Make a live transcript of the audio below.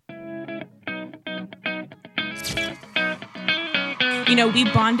We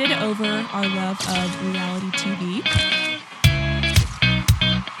bonded over our love of reality TV.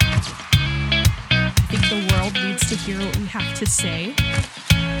 I think the world needs to hear what we have to say.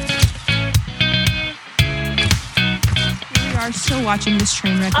 We are still watching this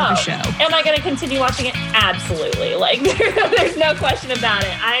train wreck of a show. Am I going to continue watching it? Absolutely. There's no question about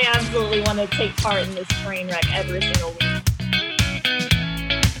it. I absolutely want to take part in this train wreck every single week.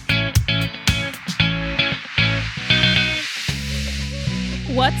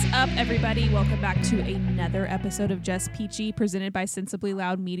 What's up, everybody? Welcome back to another episode of Just Peachy, presented by Sensibly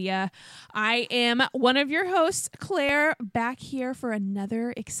Loud Media. I am one of your hosts, Claire, back here for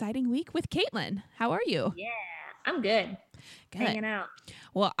another exciting week with Caitlin. How are you? Yeah, I'm good. Good. Hanging out.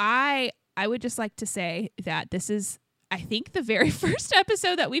 Well, I would just like to say that this is, I think, the very first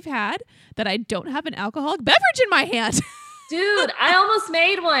episode that we've had that I don't have an alcoholic beverage in my hand. Dude, I almost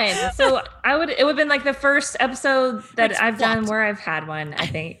made one. So it would have been like the first episode that I've done where I've had one, I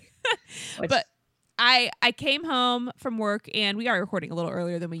think. But I came home from work, and we are recording a little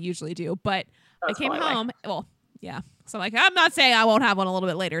earlier than we usually do, but I came home. Well, yeah. So I'm not saying I won't have one a little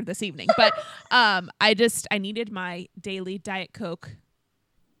bit later this evening, but I needed my daily Diet Coke,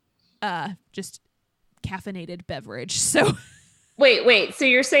 just caffeinated beverage. So wait. So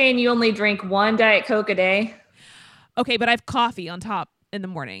you're saying you only drink one Diet Coke a day? Okay, but I have coffee on top in the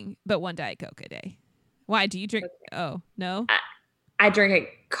morning, but one Diet Coke a day. Why? Do you drink? Okay. Oh, no? I drink it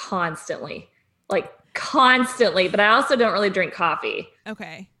constantly. Constantly, but I also don't really drink coffee.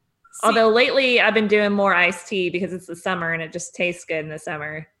 Okay. Although lately I've been doing more iced tea because it's the summer and it just tastes good in the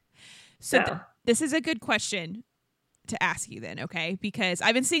summer. So this is a good question to ask you then, okay? Because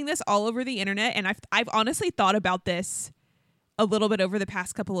I've been seeing this all over the internet, and I've honestly thought about this a little bit over the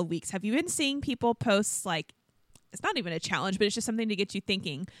past couple of weeks. Have you been seeing people post it's not even a challenge, but it's just something to get you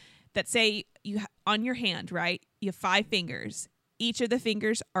thinking, that say you on your hand, right? You have 5 fingers. Each of the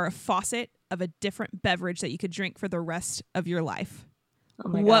fingers are a faucet of a different beverage that you could drink for the rest of your life. Oh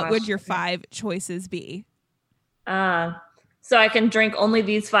my gosh. What would your 5 choices be? So I can drink only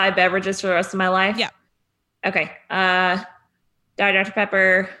these 5 beverages for the rest of my life? Yeah. Okay. Diet Dr.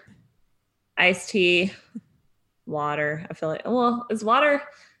 Pepper, iced tea, water. I feel like, is water?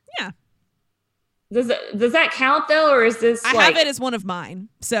 Yeah. Does that count though, or is this? I have it as one of mine.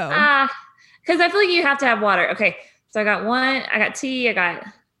 So, because I feel like you have to have water. Okay, so I got one. I got tea. I got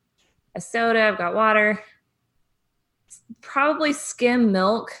a soda. I've got water. Probably skim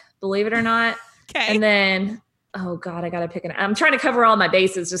milk. Believe it or not. Okay. And then, oh God, I gotta pick an. I'm trying to cover all my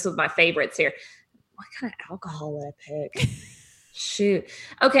bases just with my favorites here. What kind of alcohol would I pick? Shoot.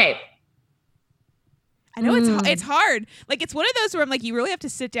 Okay. I know it's hard. It's one of those where I'm like, you really have to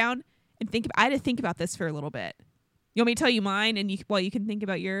sit down and I had to think about this for a little bit. You want me to tell you mine, and you can think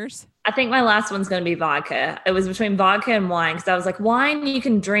about yours? I think my last one's going to be vodka. It was between vodka and wine, because I was like, wine you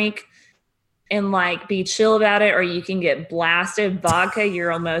can drink and be chill about it, or you can get blasted. Vodka,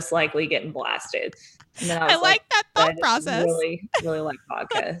 you're almost likely getting blasted. And then I like that thought process. Really, really like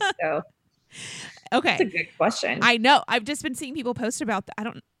vodka. So, okay, that's a good question. I know. I've just been seeing people post about that. I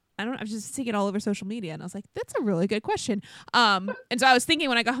don't. I've just seeing it all over social media, and I was like, that's a really good question. And so I was thinking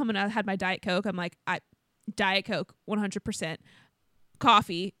when I got home and I had my Diet Coke, I'm like, Diet Coke, 100%.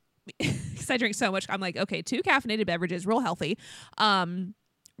 Coffee, because I drink so much. I'm like, okay, 2 caffeinated beverages, real healthy.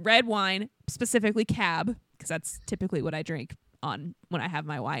 Red wine, specifically Cab, because that's typically what I drink when I have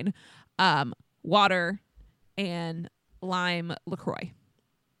my wine. Water and lime LaCroix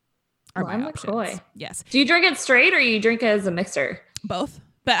are my options. LaCroix. Yes. Do you drink it straight, or you drink it as a mixer? Both.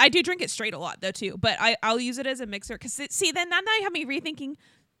 But I do drink it straight a lot, though, too. But I'll use it as a mixer. Because, then now you have me rethinking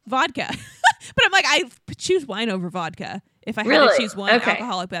vodka. But I'm like, I choose wine over vodka if I had to choose one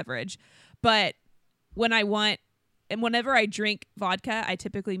alcoholic beverage. But whenever I drink vodka, I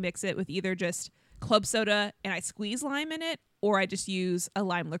typically mix it with either just club soda and I squeeze lime in it, or I just use a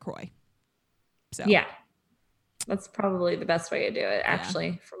lime LaCroix. So yeah, that's probably the best way to do it,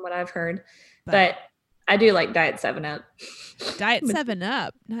 actually, from what I've heard. But I do like Diet 7-Up. Diet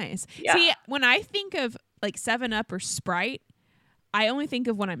 7-Up. Nice. Yeah. See, when I think of 7-Up or Sprite, I only think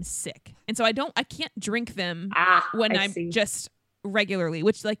of when I'm sick. And so I can't drink them when I'm just regularly,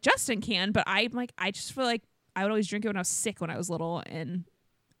 which Justin can, but I just feel like I would always drink it when I was sick when I was little. And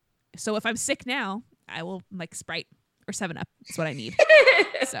so if I'm sick now, I will Sprite or 7-Up. That's what I need.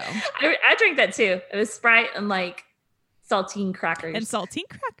 So I drink that too. It was Sprite and saltine crackers.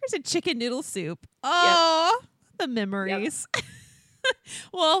 And chicken noodle soup. Oh, yep. The memories. Yep.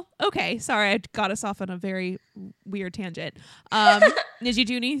 Well, okay. Sorry, I got us off on a very weird tangent. Did you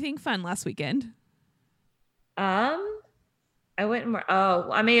do anything fun last weekend? I went more. Oh,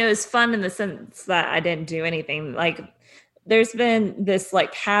 I mean, it was fun in the sense that I didn't do anything. there's been this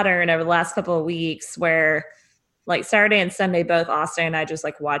like pattern over the last couple of weeks where like Saturday and Sunday, both Austin and I just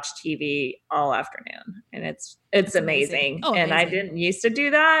like watch TV all afternoon, and it's amazing. Oh, and I amazing. didn't used to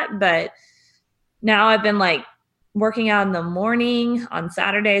do that, but now I've been like working out in the morning on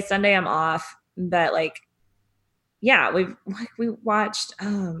Saturday, Sunday I'm off, but like, yeah, we watched,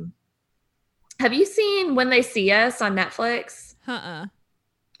 have you seen When They See Us on Netflix?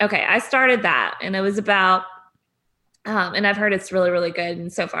 Okay. I started that, and it was about, and I've heard it's really, really good.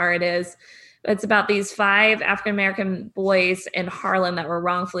 And so far it is. It's about these 5 African-American boys in Harlem that were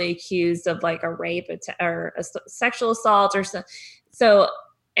wrongfully accused of like a rape or a sexual assault or so. So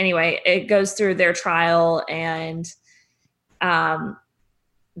anyway, it goes through their trial, and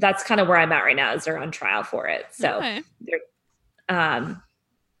that's kind of where I'm at right now, is they're on trial for it. So they're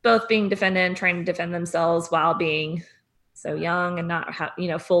both being defended, trying to defend themselves while being so young and not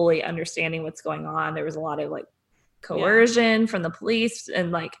fully understanding what's going on. There was a lot of like coercion from the police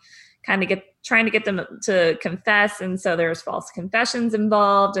and like kind of trying to get them to confess. And so there was false confessions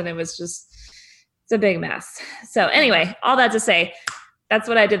involved, and it's a big mess. So anyway, all that to say, that's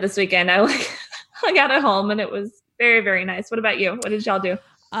what I did this weekend. I got at home, and it was very, very nice. What about you? What did y'all do?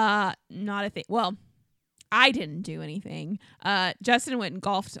 Not a thing. Well, I didn't do anything. Justin went and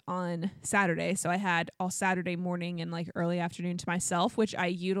golfed on Saturday, so I had all Saturday morning and like early afternoon to myself, which I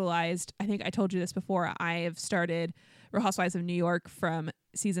utilized. I think I told you this before. I have started Real Housewives of New York from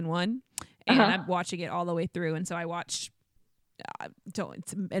season 1, and I'm watching it all the way through. And so I watched.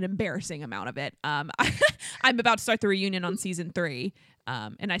 It's an embarrassing amount of it. I'm about to start the reunion on season 3,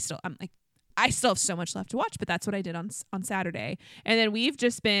 and I still have so much left to watch. But that's what I did on Saturday, and then we've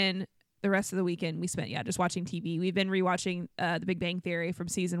just been. The rest of the weekend we spent, just watching TV. We've been rewatching The Big Bang Theory from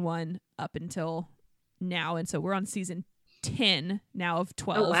season 1 up until now. And so we're on season 10 now of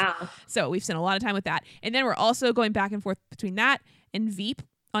 12. Oh, wow. So we've spent a lot of time with that. And then we're also going back and forth between that and Veep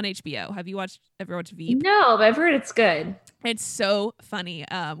on HBO. Have you ever watched Veep? No, but I've heard it's good. It's so funny.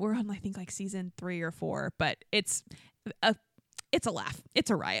 We're on, I think, like season 3 or 4, but it's a laugh. It's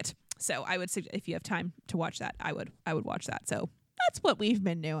a riot. So I would suggest, if you have time to watch that, I would watch that. So that's what we've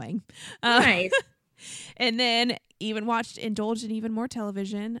been doing. Nice. And then indulged in even more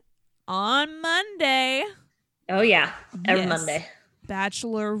television on Monday. Oh yeah. Every Monday.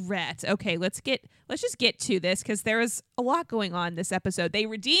 Bachelorette. Okay, let's just get to this, because there was a lot going on this episode. They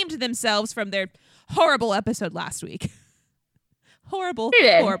redeemed themselves from their horrible episode last week. Horrible.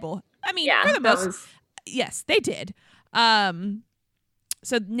 I mean, for the most, yes, they did.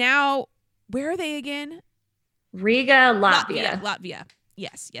 So now, where are they again? Riga, Latvia.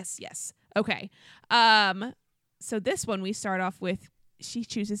 Yes. Okay. So this one we start off with, she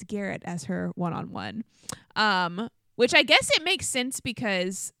chooses Garrett as her one-on-one. Which I guess it makes sense,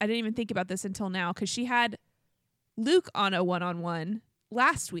 because I didn't even think about this until now, because she had Luke on a one-on-one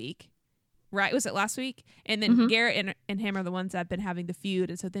last week. Right? Was it last week? And then Garrett and him are the ones that have been having the feud,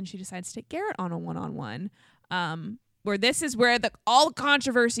 and so then she decides to take Garrett on a one-on-one. Where this is where all the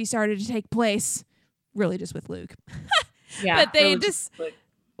controversy started to take place. Really just with Luke. Yeah. But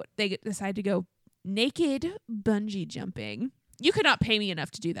they decide to go naked bungee jumping. You could not pay me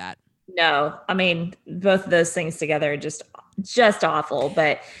enough to do that. No, I mean, both of those things together are just awful.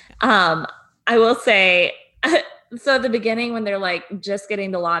 But I will say, so at the beginning, when they're like just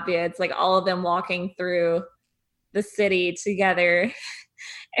getting to Latvia, it's like all of them walking through the city together.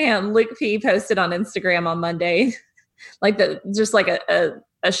 And Luke P posted on Instagram on Monday, like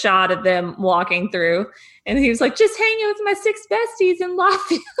a shot of them walking through, and he was like, just hanging with my 6 besties in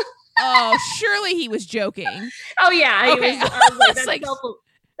Latvia. Oh, surely he was joking. Oh yeah. Okay. I was like,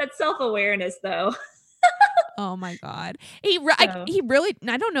 that's self-awareness though. Oh my God. He really,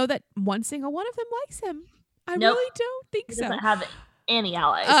 I don't know that one single one of them likes him. I really don't think he so. Doesn't have any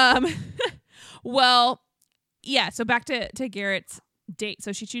allies. Well, yeah. So back to Garrett's date.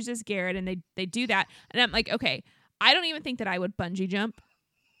 So she chooses Garrett, and they do that. And I'm like, okay, I don't even think that I would bungee jump.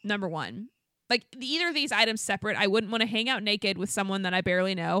 Number one, like either of these items separate, I wouldn't want to hang out naked with someone that I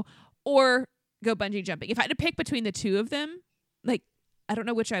barely know or go bungee jumping. If I had to pick between the two of them, like, I don't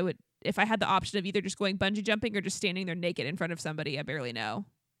know which I would, if I had the option of either just going bungee jumping or just standing there naked in front of somebody I barely know.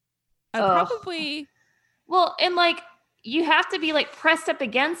 Probably. Well, and like, you have to be like pressed up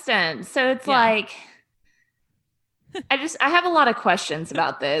against him. So it's like, I have a lot of questions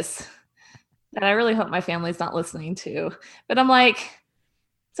about this that I really hope my family's not listening to. But I'm like,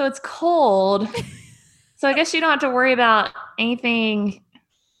 so it's cold. So I guess you don't have to worry about any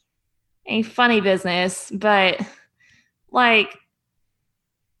funny business. But like,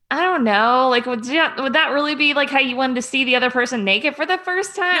 I don't know. Like, would that really be like how you wanted to see the other person naked for the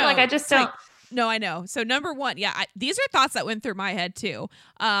first time? No, like, I just don't. No, I know. So number one, these are thoughts that went through my head too.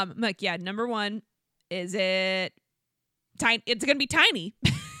 I'm like, number one, is it tiny? It's gonna be tiny.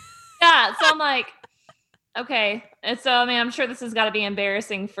 Yeah. So I'm like, okay. And so I mean, I'm sure this has got to be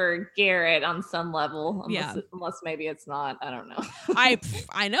embarrassing for Garrett on some level. Unless maybe it's not. I don't know.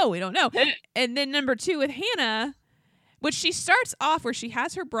 I know, we don't know. And then number two with Hannah, which she starts off where she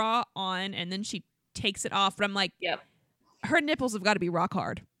has her bra on and then she takes it off. But I'm like, yep, her nipples have got to be rock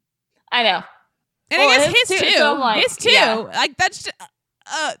hard. I know. And I guess his too. So like, his too. Yeah. Like that's just,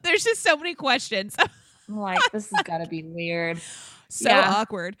 there's just so many questions. I'm like, this has got to be weird. So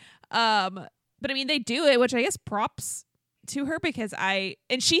awkward. But I mean, they do it, which I guess props to her because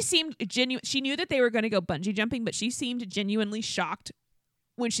she seemed genuine. She knew that they were going to go bungee jumping, but she seemed genuinely shocked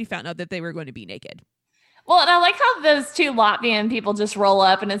when she found out that they were going to be naked. Well, and I like how those two Latvian people just roll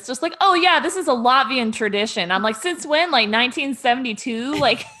up and it's just like, oh yeah, this is a Latvian tradition. I'm like, since when? Like 1972?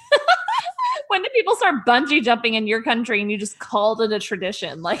 Like when did people start bungee jumping in your country and you just called it a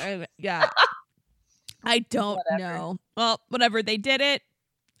tradition? Like, yeah, I don't know. Well, whatever. They did it.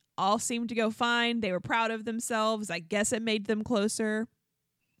 All seemed to go fine. They were proud of themselves. I guess it made them closer.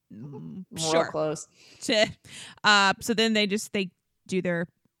 Sure. Close. So then they do their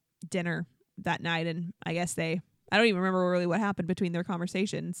dinner that night, and I guess I don't even remember really what happened between their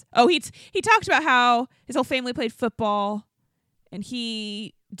conversations. Oh, he talked about how his whole family played football, and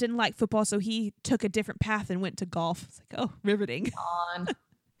he didn't like football, so he took a different path and went to golf. It's like, oh, riveting.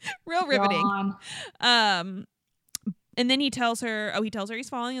 Real riveting. And then he tells her he's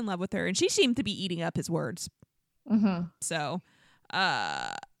falling in love with her, and she seemed to be eating up his words. Mm-hmm. So,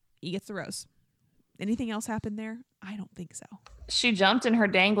 he gets the rose. Anything else happen there? I don't think so. She jumped in her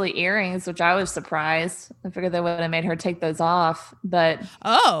dangly earrings, which I was surprised. I figured they would have made her take those off, but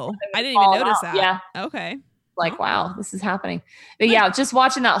I didn't even notice that. Yeah. Okay. Like, wow, this is happening. But yeah, just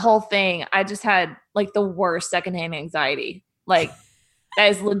watching that whole thing, I just had like the worst secondhand anxiety. Like, that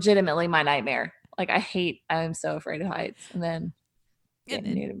is legitimately my nightmare. Like, I'm so afraid of heights. And then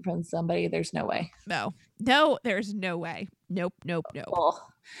getting nude from somebody, there's no way. No, there's no way. Nope. Cool.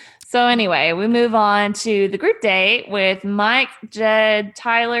 So anyway, we move on to the group date with Mike, Jed,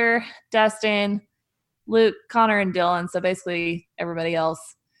 Tyler, Dustin, Luke, Connor, and Dylan. So basically everybody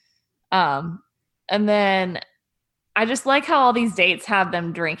else. And then I just like how all these dates have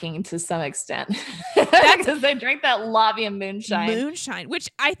them drinking to some extent because they drink that Latvian moonshine, which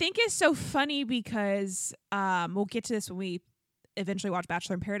I think is so funny because we'll get to this when we eventually watch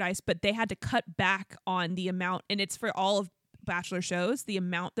Bachelor in Paradise, but they had to cut back on the amount, and it's for all of Bachelor shows, the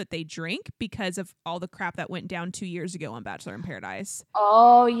amount that they drink because of all the crap that went down 2 years ago on Bachelor in Paradise.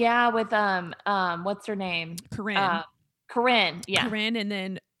 Oh yeah, with what's her name? Corinne. Corinne, yeah. Corinne, and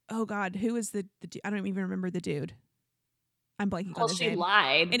then oh god, who is the I don't even remember the dude. I'm blanking on his name. Well, she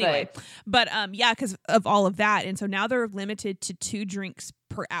lied. Anyway, but because of all of that, and so now they're limited to 2 drinks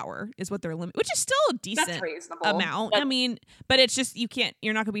per hour is what they're limited, which is still a decent amount. I mean, but it's just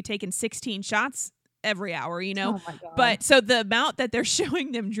you're not going to be taking 16 shots every hour, you know. Oh my God. But so the amount that they're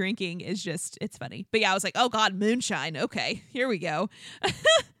showing them drinking is just it's funny. But yeah, I was like, oh god, moonshine. Okay, here we go.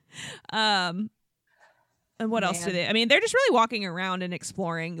 And what else do they? I mean, they're just really walking around and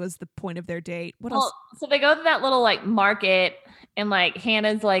exploring was the point of their date. What else? So they go to that little like market and like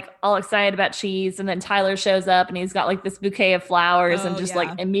Hannah's like all excited about cheese. And then Tyler shows up and he's got like this bouquet of flowers and just like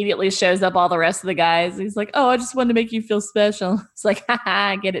immediately shows up all the rest of the guys. He's like, oh, I just wanted to make you feel special. It's like,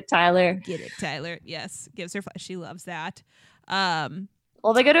 haha, get it, Tyler. Get it, Tyler. Yes. Gives her, she loves that.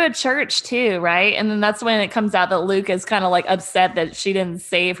 Well, they go to a church too, right? And then that's when it comes out that Luke is kind of like upset that she didn't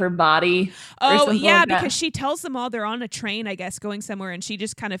save her body. Oh, yeah, because she tells them all they're on a train, I guess, going somewhere. And she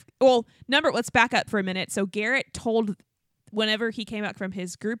just kind of, let's back up for a minute. So Garrett told, whenever he came back from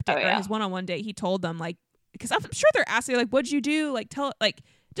his group date or his one-on-one date, he told them like, because I'm sure they're asking like, what'd you do? Like, tell, like,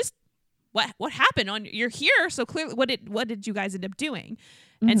 just what happened you're here. So clearly, what did you guys end up doing?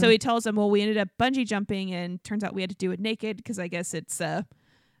 Mm-hmm. And so he tells them, well, we ended up bungee jumping and turns out we had to do it naked because I guess it's a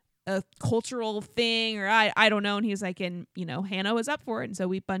cultural thing or I don't know. And he was like, and you know, Hannah was up for it. And so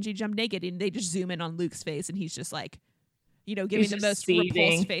we bungee jumped naked and they just zoom in on Luke's face and he's just like, you know, giving the most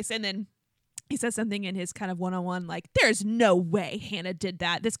repulsed face. And then he says something in his kind of one-on-one, like, there's no way Hannah did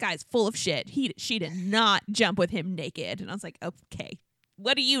that. This guy's full of shit. She did not jump with him naked. And I was like, okay,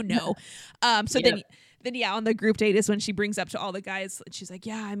 what do you know? Then on the group date is when she brings up to all the guys, she's like,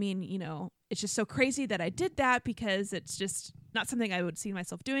 yeah, I mean, you know, it's just so crazy that I did that because it's just not something I would see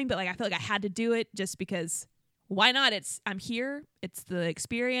myself doing, but like I feel like I had to do it just because why not? I'm here, it's the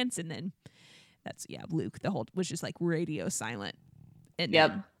experience. And then that's Luke was just like radio silent. And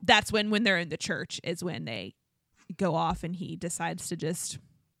then that's when they're in the church is when they go off and he decides to just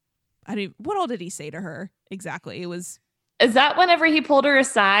what all did he say to her exactly? It was. Is that whenever he pulled her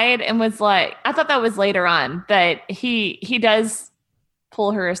aside and was like, I thought that was later on, but he does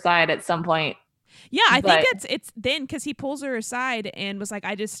pull her aside at some point. Yeah, I think it's then because he pulls her aside and was like,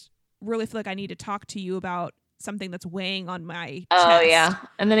 I just really feel like I need to talk to you about something that's weighing on my chest. Yeah.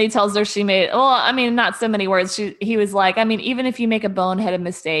 And then he tells her not so many words. He was like, even if you make a boneheaded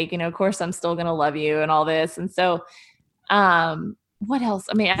mistake, of course I'm still going to love you and all this. And so, what else?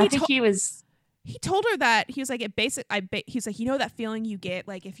 I think he told her that he was like, he's like, that feeling you get,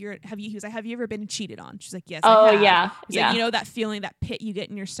 like he was like, have you ever been cheated on? She's like, yes. Oh, I have. yeah. He's like, that feeling, that pit you get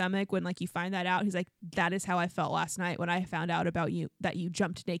in your stomach when like you find that out. He's like, that is how I felt last night when I found out about you, that you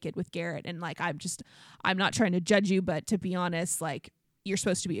jumped naked with Garrett. And like, I'm not trying to judge you, but to be honest, like you're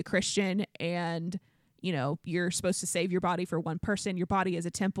supposed to be a Christian and you're supposed to save your body for one person. Your body is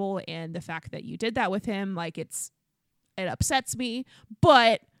a temple. And the fact that you did that with him, like it upsets me,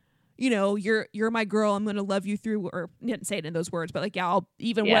 but you're my girl. I'm going to love you through, or he didn't say it in those words, but like,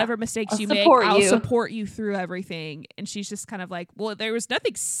 whatever mistakes you make, I'll support you through everything. And she's just kind of like, well, there was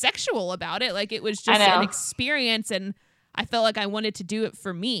nothing sexual about it. Like it was just an experience. And I felt like I wanted to do it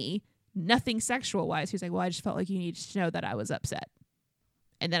for me, nothing sexual wise. He was like, well, I just felt like you needed to know that I was upset.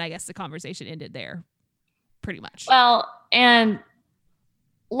 And then I guess the conversation ended there pretty much. Well, and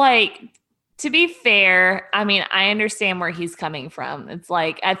like, to be fair, I understand where he's coming from. It's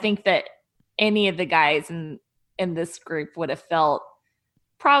like, I think that any of the guys in this group would have felt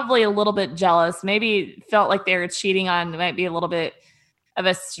probably a little bit jealous, maybe felt like they were cheating on, it might be a little bit of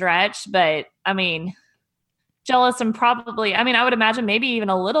a stretch, but jealous and probably, I would imagine maybe even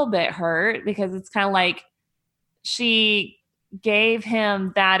a little bit hurt because it's kind of like she gave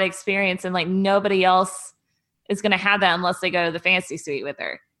him that experience and like nobody else is going to have that unless they go to the fancy suite with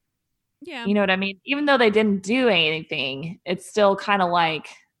her. Yeah. You know what I mean? Even though they didn't do anything, it's still kind of like,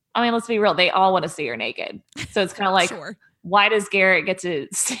 let's be real. They all want to see her naked. So it's kind of like, sure. Why does Garrett get to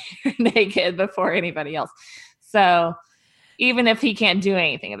see her naked before anybody else? So even if he can't do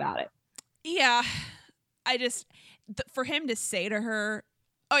anything about it. Yeah. I just, for him to say to her,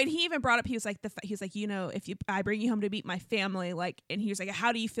 and he even brought up, he was like, if I bring you home to meet my family, like, and he was like,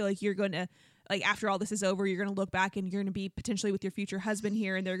 how do you feel like you're going to, like after all this is over, you're going to look back and you're going to be potentially with your future husband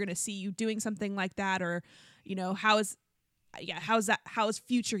here and they're going to see you doing something like that? Or, how is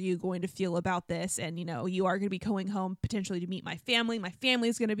future you going to feel about this? And, you are going to be going home potentially to meet my family. My family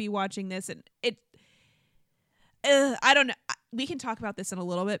is going to be watching this. And I don't know. We can talk about this in a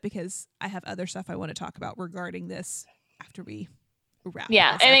little bit because I have other stuff I want to talk about regarding this after we wrap.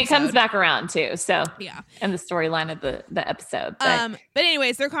 Yeah, and it comes back around too. So yeah, and the storyline of the episode. But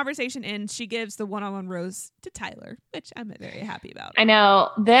anyways, their conversation ends. She gives the one-on-one rose to Tyler, which I'm very happy about. I know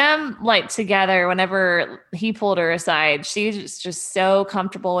them like together. Whenever he pulled her aside, she's just so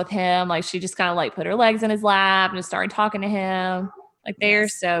comfortable with him. Like she just kind of like put her legs in his lap and just started talking to him. Like they're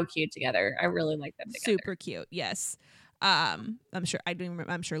so cute together. I really like them together. Super cute. Yes. I'm sure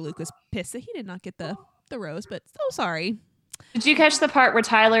Luke was pissed that he did not get the rose, but so sorry. Did you catch the part where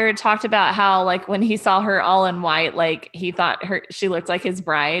Tyler talked about how, like, when he saw her all in white, like, he thought she looked like his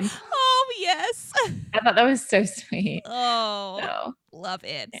bride? Oh, yes. I thought that was so sweet. Oh, love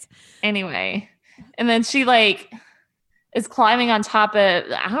it. Anyway, and then she, like, is climbing on top of,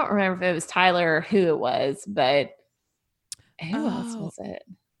 I don't remember if it was Tyler or who it was, but who else was it?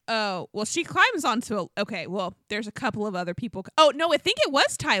 Oh, well, she climbs onto there's a couple of other people. Oh, no, I think it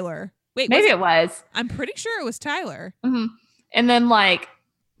was Tyler. Wait, maybe it was. I'm pretty sure it was Tyler. Mm-hmm. And then like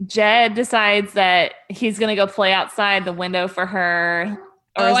Jed decides that he's going to go play outside the window for her.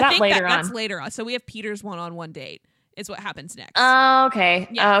 Or is that later on? That's later on. So we have Peter's one-on-one date is what happens next. Oh, okay.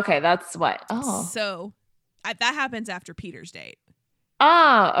 Yeah. Okay. That's what. Oh, so that happens after Peter's date.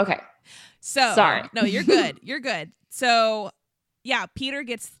 Oh, okay. So sorry. No, you're good. You're good. So yeah, Peter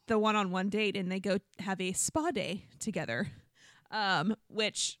gets the one-on-one date and they go have a spa day together.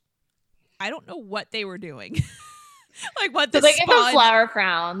 Which I don't know what they were doing. Like what the so they give them flower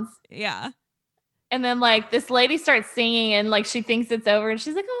crowns. Yeah. And then like this lady starts singing and like she thinks it's over and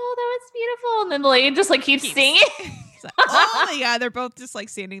she's like, oh, that was beautiful. And then the lady just like keeps singing. Like, oh my God. They're both just like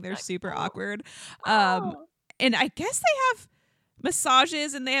standing there super awkward. And I guess they have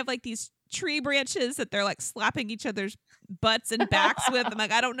massages and they have like these tree branches that they're like slapping each other's butts and backs with. I'm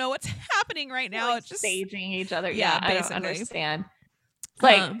like, I don't know what's happening right now. Like it's just staging each other. Yeah, I basically. don't understand.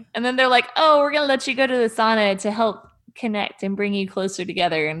 Like, and then they're like, oh, we're going to let you go to the sauna to help connect and bring you closer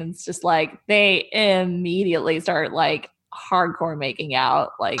together. And it's just like, they immediately start like hardcore making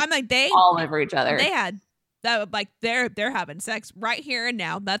out. Like, I'm like, all over each other. They had that, like, they're having sex right here and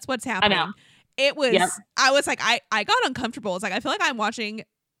now. That's what's happening. I know. It was, I was like, I got uncomfortable. It's like, I feel like I'm watching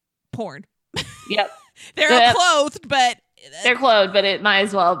porn. Yep. They're clothed, but they're clothed, but it might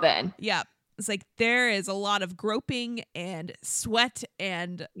as well have been. Yeah. It's like there is a lot of groping and sweat,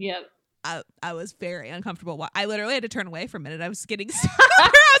 and yep. I was very uncomfortable. I literally had to turn away for a minute. I was getting so,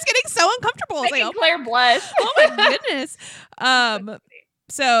 uncomfortable. I was like, Claire blush. Oh my goodness.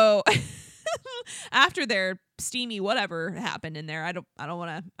 So after their steamy whatever happened in there, I don't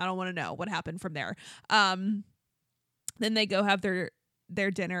want to know what happened from there. Then they go have their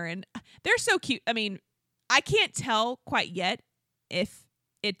dinner, and they're so cute. I mean, I can't tell quite yet if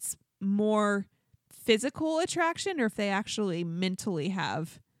it's more physical attraction or if they actually mentally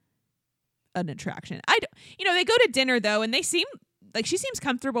have an attraction. They go to dinner though, and they seem like she seems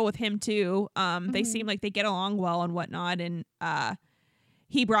comfortable with him too. They seem like they get along well and whatnot. And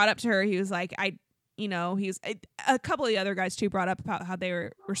he brought up to her, he was like, a couple of the other guys too brought up about how they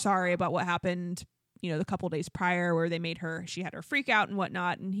were sorry about what happened, the couple of days prior where they made she had her freak out and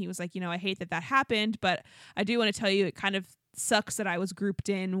whatnot. And he was like, I hate that happened, but I do want to tell you, it kind of sucks that I was grouped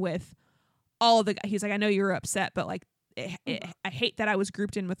in with all of the guys. He's like, I know you were upset, but like, I hate that I was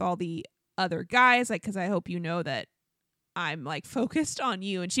grouped in with all the other guys, like, because I hope you know that I'm like focused on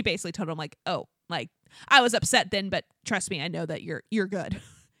you. And she basically told him like, oh, like I was upset then, but trust me, I know that you're good.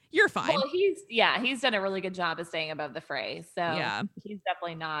 You're fine. Well, he's done a really good job of staying above the fray. So yeah, he's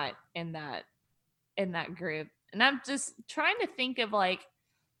definitely not in that group. And I'm just trying to think of like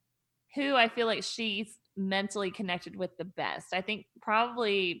who I feel like she's mentally connected with the best. I think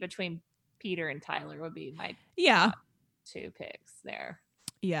probably between Peter and Tyler would be my top two picks there.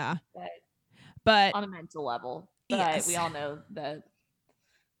 Yeah. But on a mental level. But yes. We all know that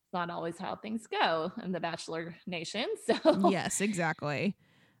it's not always how things go in the Bachelor Nation. So yes, exactly.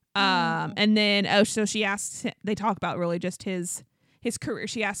 And then so she asks, they talk about really just his career.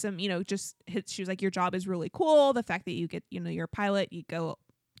 She asked him, she was like, your job is really cool. The fact that you get, you're a pilot, you go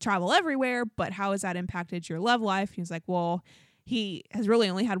travel everywhere, but how has that impacted your love life? He was like, well, he has really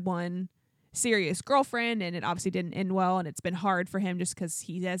only had one serious girlfriend, and it obviously didn't end well, and it's been hard for him just because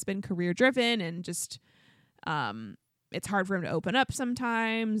he has been career driven, and just it's hard for him to open up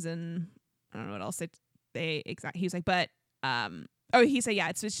sometimes, and I don't know what else he was like, but he said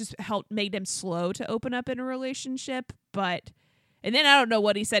it's just made him slow to open up in a relationship. But and then I don't know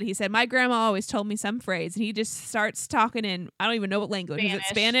what he said. He said, my grandma always told me some phrase, and he just starts talking in, I don't even know what language. Is it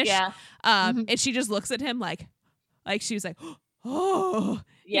Spanish? Yeah. And she just looks at him like she was like, oh,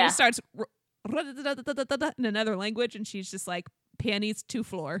 yeah. He just starts in another language, and she's just like, panties to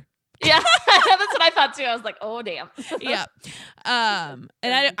floor. Yeah, that's what I thought too. I was like, oh damn. Yeah. And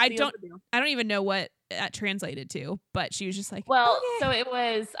I don't even know what that translated to, but she was just like, well, okay. So it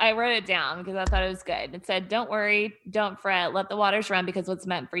was, I wrote it down because I thought it was good. It said, don't worry, don't fret, let the waters run, because what's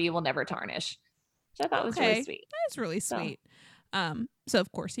meant for you will never tarnish. Which I thought was really sweet. That's really sweet. So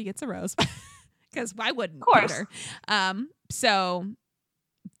of course he gets a rose because why wouldn't? Of course. Peter? So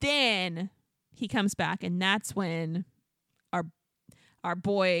then he comes back, and that's when our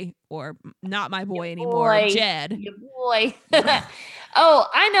boy, or not my boy anymore, Jed. Your boy. Oh,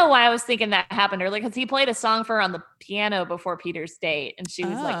 I know why I was thinking that happened earlier, because he played a song for her on the piano before Peter's date, and she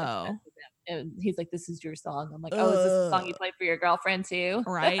was like, and he's like, this is your song. I'm like, oh, is this the song you played for your girlfriend too?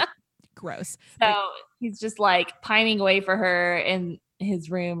 Right. Gross. So he's just like pining away for her in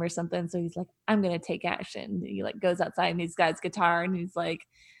his room or something. So he's like, I'm going to take action. He like goes outside, and he's got his guitar, and he's like,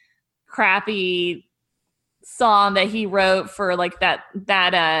 crappy song that he wrote for like that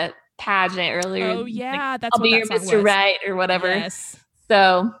pageant earlier. Oh yeah, like, that's I'll be your Mr. Right or whatever. Yes.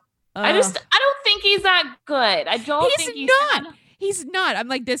 So I don't think he's that good. I don't think he's not. He's not. I'm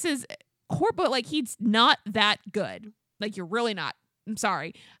like, this is horrible. Like, he's not that good. Like, you're really not. I'm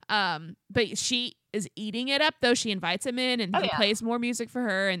sorry. But she is eating it up though. She invites him in, and he plays more music for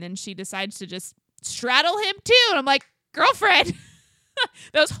her, and then she decides to just straddle him too. And I'm like, girlfriend,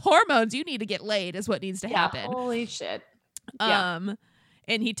 those hormones, you need to get laid is what needs to happen. Holy shit.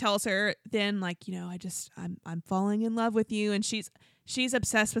 And he tells her then, like, I'm falling in love with you, and she's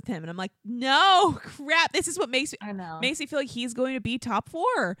obsessed with him, and I'm like, no, crap, this is what makes me feel like he's going to be top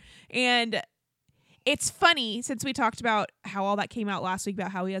 4. And it's funny, since we talked about how all that came out last week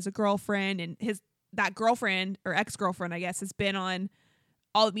about how he has a girlfriend, and that girlfriend, or ex-girlfriend, I guess, has been on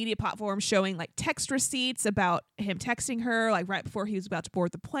all the media platforms showing like text receipts about him texting her like right before he was about to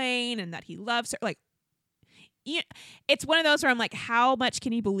board the plane, and that he loves her. Like, it's one of those where I'm like, how much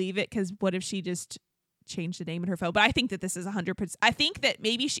can you believe it? Because what if she just changed the name in her phone? But I think that this is 100%. I think that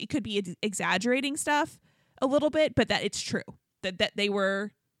maybe she could be exaggerating stuff a little bit, but that it's true that they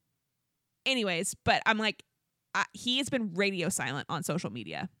were. Anyways, but I'm like, he has been radio silent on social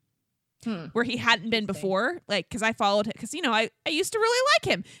media. where he hadn't been before. Like, because I followed him, because, you know, I used to really like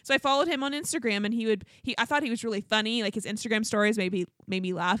him. So I followed him on Instagram, and I thought he was really funny. Like, his Instagram stories made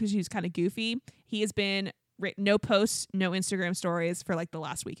me laugh because he was kind of goofy. He has been no posts, no Instagram stories for like the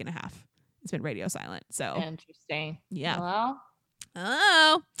last week and a half. It's been radio silent. So interesting. Yeah.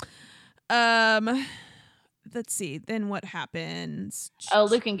 Hello? Let's see. Then what happens? Oh,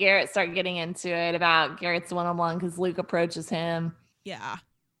 Luke and Garrett start getting into it about Garrett's one-on-one because Luke approaches him. Yeah.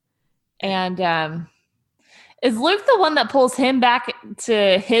 And is Luke the one that pulls him back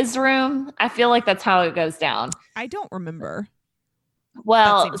to his room? I feel like that's how it goes down. I don't remember.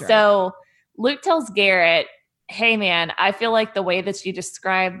 Well, so Luke tells Garrett, hey, man, I feel like the way that you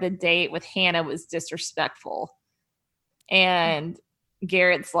described the date with Hannah was disrespectful. And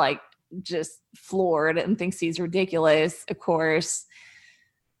Garrett's like just floored and thinks he's ridiculous, of course.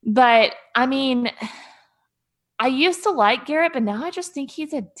 But I mean, I used to like Garrett, but now I just think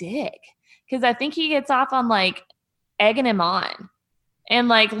he's a dick because I think he gets off on like egging him on. And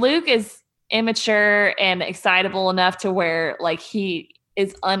like Luke is immature and excitable enough to where like he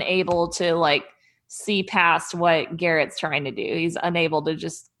is unable to like see past what Garrett's trying to do. He's unable to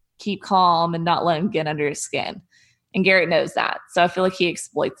just keep calm and not let him get under his skin. And Garrett knows that. So I feel like he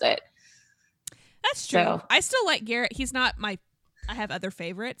exploits it. That's true. So, I still like Garrett. He's not I have other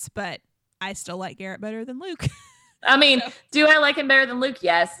favorites, but I still like Garrett better than Luke. I mean, do I like him better than Luke?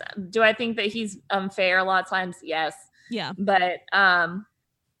 Yes. Do I think that he's unfair a lot of times? Yes. Yeah. But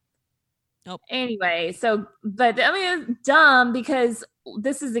nope. Anyway, so but I mean it's dumb because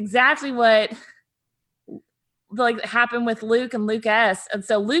this is exactly what like happened with Luke and Luke S. And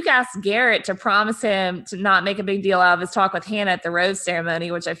so Luke asked Garrett to promise him to not make a big deal out of his talk with Hannah at the rose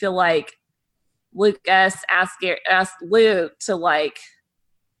ceremony, which I feel like Luke S. asked Luke to like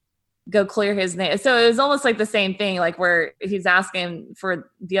go clear his name. So it was almost like the same thing, like where he's asking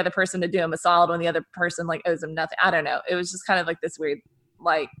for the other person to do him a solid when the other person like owes him nothing. I don't know. It was just kind of like this weird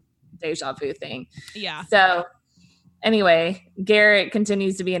like deja vu thing. Yeah. So anyway, Garrett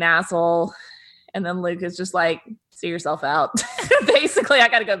continues to be an asshole. And then Luke is just like, see yourself out. Basically, I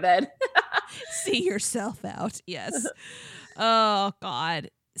got to go to bed. See yourself out. Yes. Oh, God.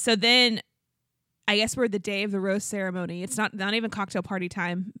 So then I guess we're the day of the rose ceremony. It's not even cocktail party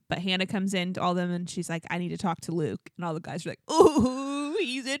time, but Hannah comes in to all them and she's like, I need to talk to Luke. And all the guys are like, oh,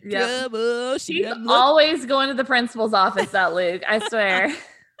 he's in trouble. She's always going to the principal's office, that Luke. I swear.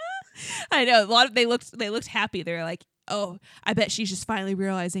 I know. They looked happy. They're like, oh, I bet she's just finally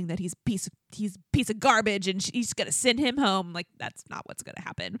realizing that he's a piece of garbage and she's gonna send him home. Like, that's not what's gonna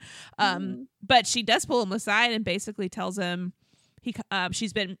happen. But she does pull him aside and basically tells him she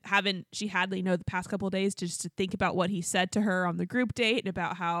had, you know, the past couple of days just to think about what he said to her on the group date and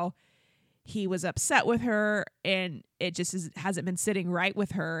about how he was upset with her and it just hasn't been sitting right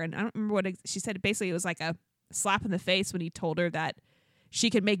with her. And I don't remember what she said. Basically, it was like a slap in the face when he told her that she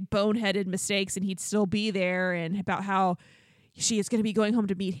could make boneheaded mistakes and he'd still be there, and about how she is going to be going home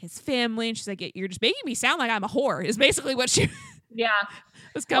to meet his family. And she's like, you're just making me sound like I'm a whore, is basically what she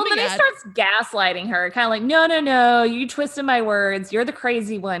was coming Well, then he starts gaslighting her, kind of like, no, you twisted my words. You're the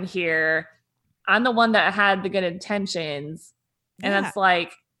crazy one here. I'm the one that had the good intentions. And it's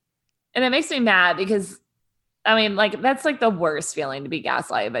like, and it makes me mad because, I mean, like, that's like the worst feeling to be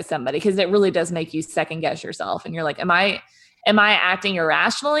gaslighted by somebody, because it really does make you second guess yourself. And you're like, am I acting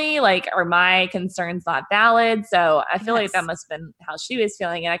irrationally? Like, are my concerns not valid? So I feel like that must have been how she was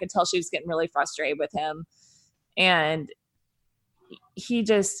feeling. And I could tell she was getting really frustrated with him. And he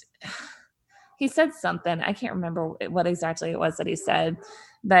said something. I can't remember what exactly it was that he said.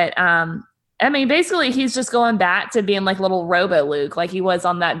 But, I mean, basically he's just going back to being like little Robo Luke, like he was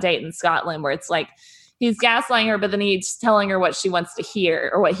on that date in Scotland, where it's like, he's gaslighting her, but then he's telling her what she wants to hear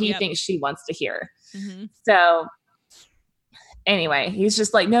or what he thinks she wants to hear. Mm-hmm. So anyway, he's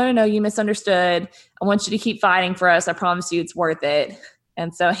just like, no, you misunderstood. I want you to keep fighting for us. I promise you it's worth it.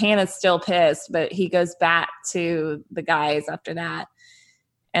 And so Hannah's still pissed, but he goes back to the guys after that.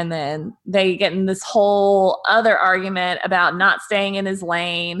 And then they get in this whole other argument about not staying in his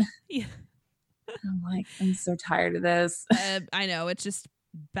lane. Yeah. I'm like, I'm so tired of this. I know. It's just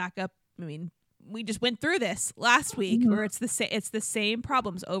back up. I mean, we just went through this last week where it's the same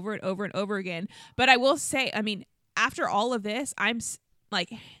problems over and over and over again. But I will say, I mean, after all of this, I'm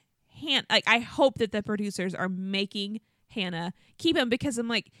like, I hope that the producers are making Hannah keep him, because I'm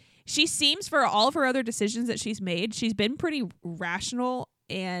like, she seems, for all of her other decisions that she's made, she's been pretty rational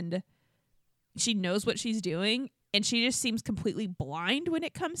and she knows what she's doing, and she just seems completely blind when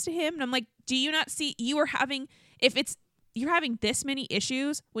it comes to him. And I'm like, do you not see you're having this many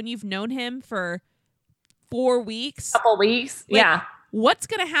issues when you've known him for 4 weeks? Couple weeks. Like, yeah. what's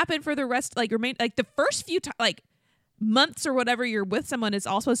going to happen for the rest, like remain, like the first few like months or whatever you're with someone is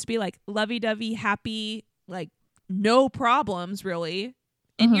all supposed to be like lovey-dovey, happy, like no problems really.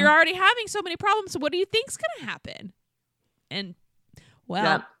 And you're already having so many problems. So what do you think's going to happen? And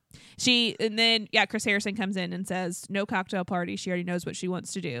well, and then Chris Harrison comes in and says no cocktail party. She already knows what she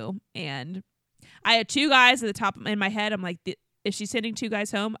wants to do. And I had two guys at the top in my head. I'm like, if she's sending two guys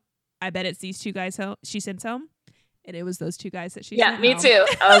home, I bet it's these two guys home she sends home. And it was those two guys that she sent me home. too.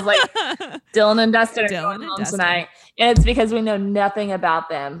 I was like, Dylan and Dustin are going home tonight. And it's because we know nothing about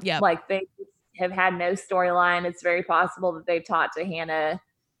them. Yep. Like they have had no storyline. It's very possible that they've talked to Hannah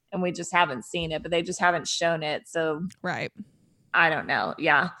and we just haven't seen it, but they just haven't shown it. So right. I don't know.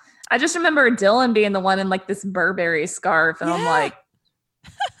 Yeah. I just remember Dylan being the one in like this Burberry scarf. And I'm like,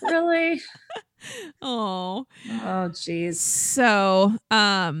 really? Oh geez. So,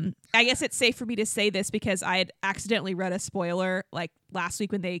 I guess it's safe for me to say this because I had accidentally read a spoiler like last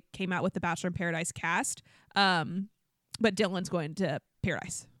week when they came out with the Bachelor in Paradise cast. But Dylan's going to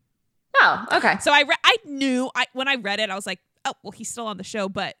Paradise. Oh, okay. So I knew when I read it, I was like, oh, well, he's still on the show,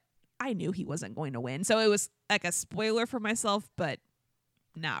 but I knew he wasn't going to win. So it was like a spoiler for myself, but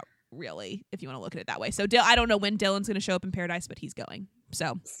not really, if you want to look at it that way. So I don't know when Dylan's going to show up in Paradise, but he's going.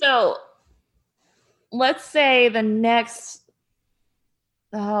 So let's say the next,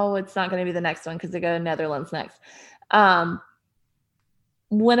 it's not going to be the next one because they go to Netherlands next.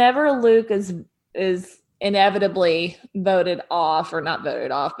 Whenever Luke is inevitably voted off, or not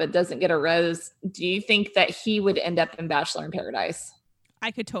voted off, but doesn't get a rose, do you think that he would end up in Bachelor in Paradise? I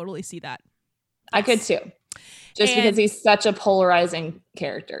could totally see that. I could too. Because he's such a polarizing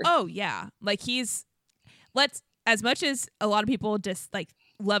character. Oh yeah. Like as much as a lot of people just like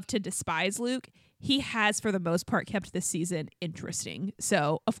love to despise Luke, he has for the most part kept this season interesting.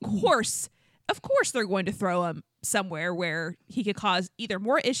 So of course they're going to throw him somewhere where he could cause either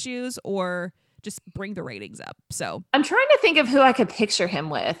more issues or just bring the ratings up. So I'm trying to think of who I could picture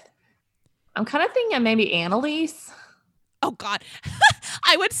him with. I'm kind of thinking maybe Annalise. Oh God.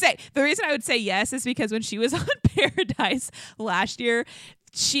 I would say the reason I would say yes is because when she was on Paradise last year,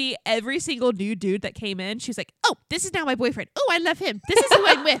 every single new dude that came in, she's like, oh, this is now my boyfriend. Oh, I love him. This is who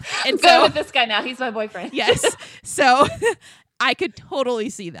I'm with. And go with this guy now. He's my boyfriend. Yes. So I could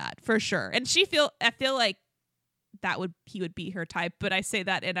totally see that for sure. And I feel like he would be her type, but I say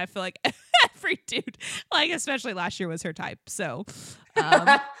that and I feel like every dude, like especially last year, was her type. So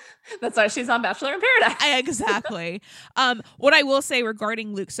that's why she's on Bachelor in Paradise. Exactly. What I will say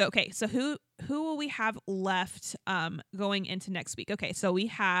regarding Luke. So who will we have left going into next week? Okay, so we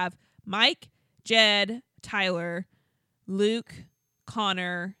have Mike, Jed, Tyler, Luke,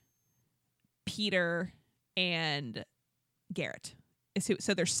 Connor, Peter, and Garrett.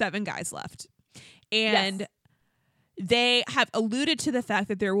 So there's 7 guys left. And they have alluded to the fact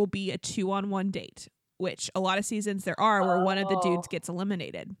that there will be a 2-on-1 date, which a lot of seasons there are where one of the dudes gets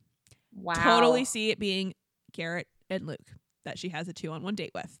eliminated. Wow. Totally see it being Garrett and Luke that she has a 2-on-1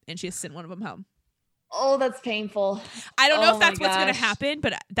 date with, and she has sent one of them home. Oh, that's painful. I don't know if that's what's going to happen,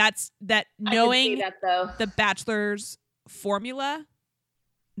 but knowing that, the Bachelor's formula,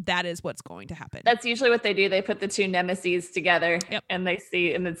 that is what's going to happen. That's usually what they do. They put the 2 nemesis together and they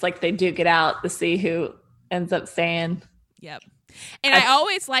see, and it's like they duke it out to see who ends up staying. Yep. And I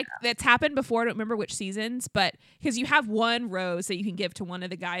always like that's happened before. I don't remember which seasons, but because you have one rose that you can give to one of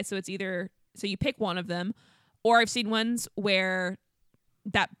the guys. So it's so you pick one of them, or I've seen ones where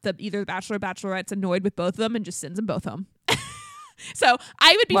either the Bachelor or Bachelorette's annoyed with both of them and just sends them both home. So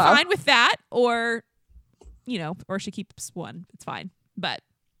I would be fine with that, or she keeps one. It's fine. But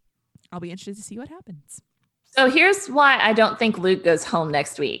I'll be interested to see what happens. So here's why I don't think Luke goes home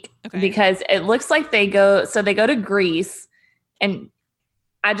next week. Okay. Because it looks like they go to Greece. And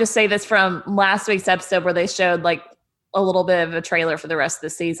I just say this from last week's episode where they showed like a little bit of a trailer for the rest of the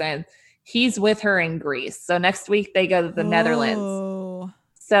season. He's with her in Greece. So next week they go to the Netherlands.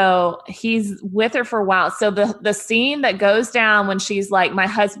 So he's with her for a while. So the scene that goes down when she's like, my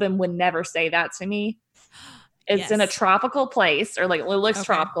husband would never say that to me. It's in a tropical place, or like it looks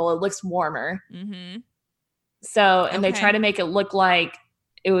tropical. It looks warmer. Mm-hmm. So, and they try to make it look like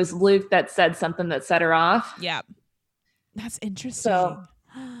it was Luke that said something that set her off. Yeah. That's interesting. So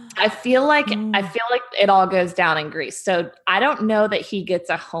I feel like it all goes down in Greece. So I don't know that he gets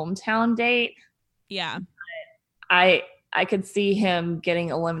a hometown date. Yeah. I could see him getting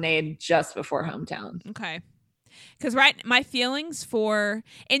eliminated just before hometown. Okay. Because my feelings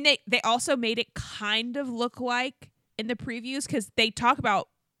and they also made it kind of look like in the previews, because they talk about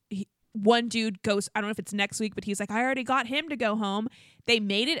one dude goes, I don't know if it's next week, but he's like, I already got him to go home. They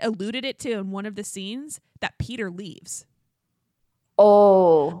alluded it to in one of the scenes that Peter leaves.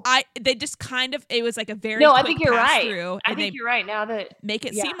 Oh, They just kind of, it was like a very no, quick I think you're pass right. through, I and think you're right. Now that make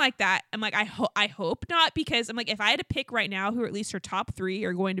it seem like that. I'm like, I hope not, because I'm like, if I had to pick right now who at least her top 3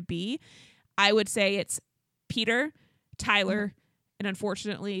 are going to be, I would say it's Peter, Tyler, and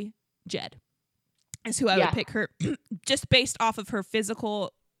unfortunately Jed is who I would pick her just based off of her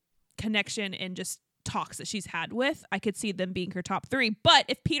physical connection and just talks that she's had with. I could see them being her top 3. But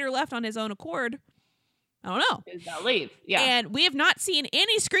if Peter left on his own accord, I don't know. Does that leave? Yeah. And we have not seen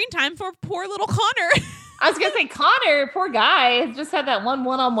any screen time for poor little Connor. I was going to say, Connor, poor guy, has just had that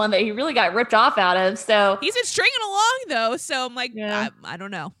one-on-one that he really got ripped off out of. So he's been stringing along, though. So I'm like, I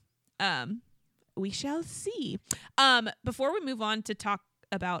don't know. We shall see. Before we move on to talk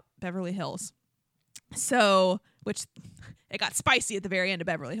about Beverly Hills. So, which it got spicy at the very end of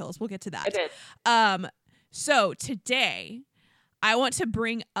Beverly Hills. We'll get to that. It did. So today I want to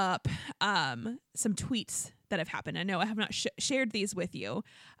bring up some tweets that have happened. I know I have not shared these with you.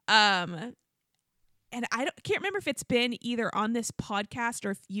 And I can't remember if it's been either on this podcast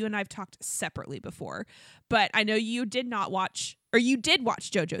or if you and I've talked separately before. But I know you did not watch, or you did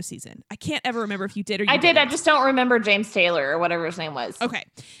watch JoJo's season. I can't ever remember if you did or you I did. didn't. I just don't remember James Taylor or whatever his name was. Okay.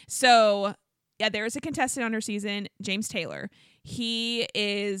 So, yeah, there is a contestant on her season, James Taylor. He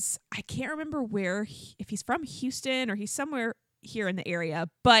is, I can't remember where, if he's from Houston or he's somewhere here in the area,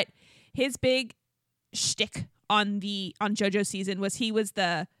 but his big shtick on JoJo's season was he was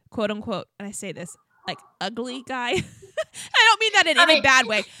the quote unquote, and I say this, like ugly guy. I don't mean that in any bad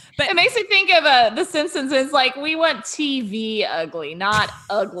way, but it makes me think of The Simpsons. It's like, we want TV ugly, not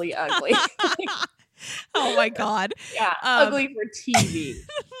ugly. Oh my God. Yeah. Ugly for TV.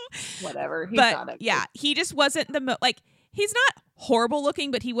 Whatever. He's not ugly. Yeah, he just wasn't he's not horrible looking,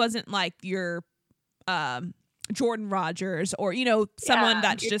 but he wasn't like your Jordan Rogers or, someone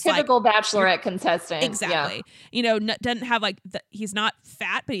that's just typical Bachelorette contestant. Exactly. Yeah. Doesn't have he's not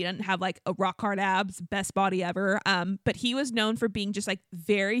fat, but he doesn't have like a rock hard abs, best body ever. But he was known for being just like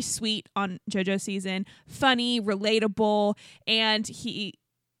very sweet on JoJo's season, funny, relatable, and he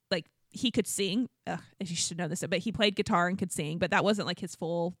could sing. You should know this, but he played guitar and could sing, but that wasn't like his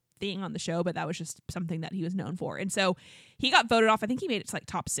full thing on the show, but that was just something that he was known for. And so he got voted off. I think he made it to like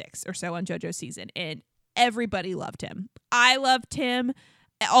top 6 or so on JoJo's season, and everybody loved him. I loved him.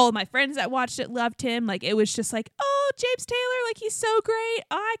 All of my friends that watched it loved him. Like, it was just like, oh, James Taylor, like, he's so great.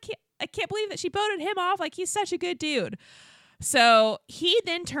 Oh, I can't believe that she voted him off. Like, he's such a good dude. So he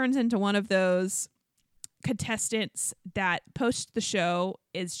then turns into one of those contestants that post the show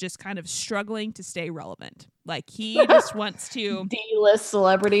is just kind of struggling to stay relevant. Like, he just wants to D-list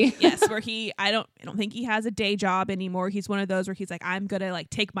celebrity. Yes, where I don't think he has a day job anymore. He's one of those where he's like, I'm gonna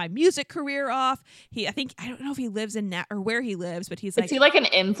like take my music career off. I don't know if he lives in or where he lives, but he's like, is he like an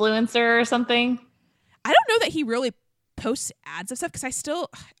influencer or something? I don't know that he really posts ads of stuff, because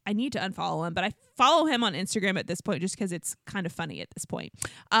I need to unfollow him, but I follow him on Instagram at this point just because it's kind of funny at this point.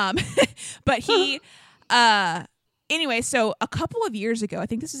 But he anyway, so a couple of years ago, I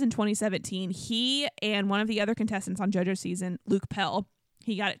think this was in 2017, he and one of the other contestants on JoJo's season, Luke Pell,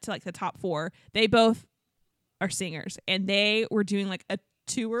 he got it to like the top 4. They both are singers, and they were doing like a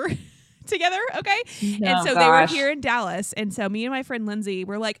tour together. Okay. And so they were here in Dallas. And so me and my friend Lindsay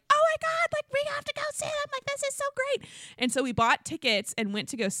were like, oh my God, like, we have to go see them. Like, this is so great. And so we bought tickets and went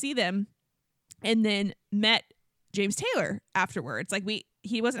to go see them, and then met James Taylor afterwards. Like,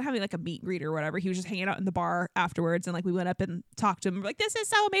 he wasn't having like a meet and greet or whatever. He was just hanging out in the bar afterwards, and like we went up and talked to him. We're like, this is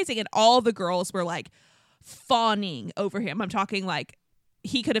so amazing. And all the girls were like fawning over him. I'm talking like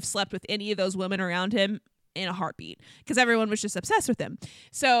he could have slept with any of those women around him in a heartbeat, because everyone was just obsessed with him.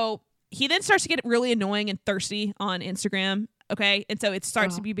 So he then starts to get really annoying and thirsty on Instagram. Okay. And so it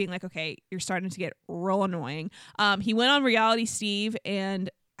starts to be being like, okay, you're starting to get real annoying. He went on Reality Steve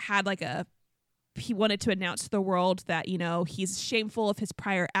and had like he wanted to announce to the world that, he's shameful of his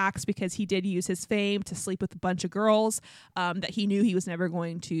prior acts because he did use his fame to sleep with a bunch of girls that he knew he was never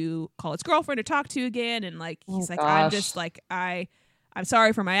going to call his girlfriend or talk to again. And like, he's like, gosh. I'm just like, I'm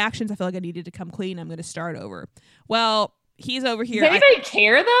sorry for my actions. I feel like I needed to come clean. I'm going to start over. Well, he's over here. Does anybody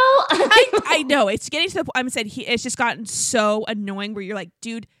care though? I know, it's getting to the point. I'm saying it's just gotten so annoying where you're like,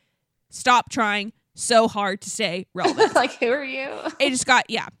 dude, stop trying so hard to stay relevant. Like, who are you? It just got,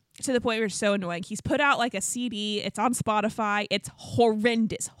 to the point where it's so annoying. He's put out like a CD. It's on Spotify. It's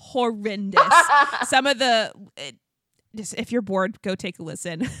horrendous. Some of just if you're bored, go take a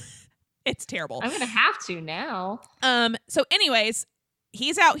listen. It's terrible. I'm going to have to now. So anyways,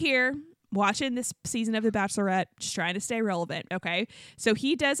 he's out here watching this season of The Bachelorette, just trying to stay relevant. Okay. So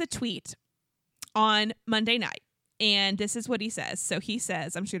he does a tweet on Monday night, and this is what he says. So he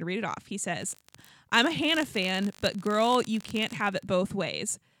says, I'm just going to read it off. He says, I'm a Hannah fan, but girl, you can't have it both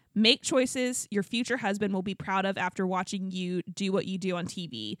ways. Make choices your future husband will be proud of after watching you do what you do on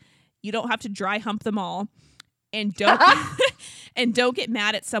TV. You don't have to dry hump them all. And don't and don't get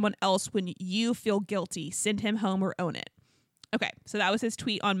mad at someone else when you feel guilty. Send him home or own it. Okay, so that was his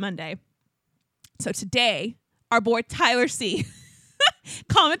tweet on Monday. So today, our boy Tyler C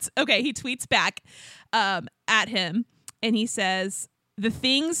comments. Okay, he tweets back at him, and he says, "The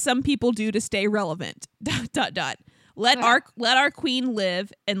things some people do to stay relevant. ... Let our queen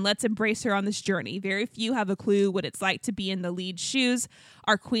live, and let's embrace her on this journey. Very few have a clue what it's like to be in the lead shoes.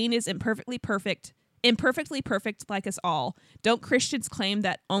 Our queen is imperfectly perfect like us all. Don't Christians claim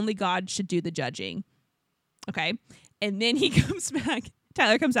that only God should do the judging?" Okay. And then he comes back.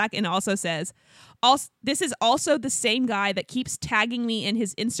 Tyler comes back and also says, "This is also the same guy that keeps tagging me in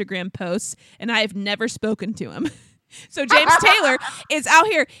his Instagram posts, and I have never spoken to him." So James Taylor is out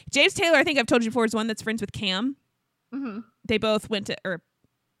here. James Taylor, I think I've told you before, is one that's friends with Cam. Mm-hmm. They both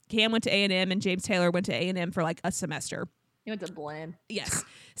Cam went to A&M and James Taylor went to A&M for like a semester. He went to Blinn. Yes.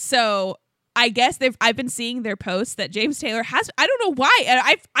 So I guess I've been seeing their posts that James Taylor has. I don't know why. And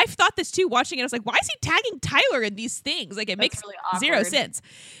I've thought this too watching it. I was like, why is he tagging Tyler in these things? Like, it makes really zero sense.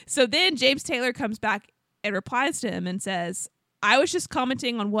 So then James Taylor comes back and replies to him and says, "I was just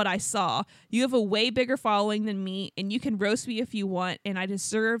commenting on what I saw. You have a way bigger following than me, and you can roast me if you want, and I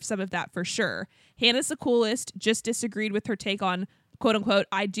deserve some of that for sure. Hannah's the coolest, just disagreed with her take on, quote unquote,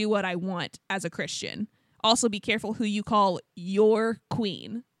 I do what I want as a Christian. Also, be careful who you call your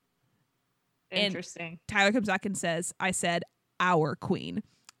queen." Interesting. And Tyler comes back and says, "I said our queen."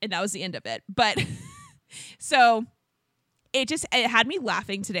 And that was the end of it. But so it had me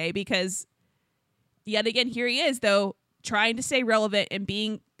laughing today because yet again, here he is, though, trying to stay relevant and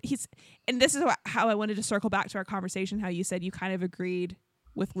and this is how I wanted to circle back to our conversation, how you said you kind of agreed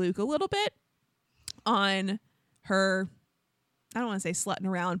with Luke a little bit on her, I don't want to say slutting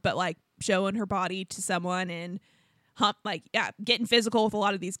around, but like showing her body to someone and getting physical with a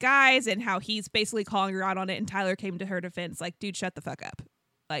lot of these guys, and how he's basically calling her out on it. And Tyler came to her defense, like, dude, shut the fuck up.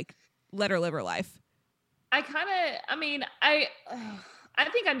 Like, let her live her life. I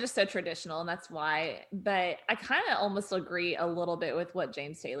think I'm just so traditional, and that's why. But I kind of almost agree a little bit with what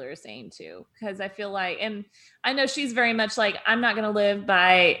James Taylor is saying too, because I feel like, and I know she's very much like, I'm not going to live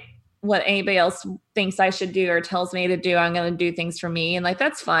by what anybody else thinks I should do or tells me to do. I'm going to do things for me, and like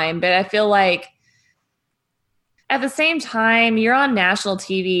that's fine. But I feel like at the same time, you're on national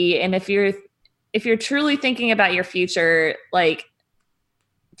TV, and if you're truly thinking about your future, like,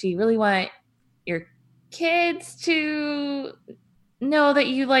 do you really want your kids to know that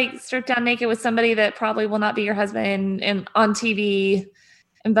you like stripped down naked with somebody that probably will not be your husband and on TV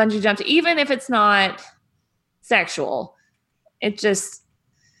and bungee jumped, even if it's not sexual? It just,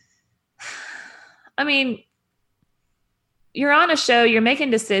 I mean, you're on a show, you're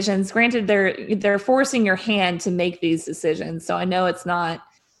making decisions. Granted, they're forcing your hand to make these decisions. So I know it's not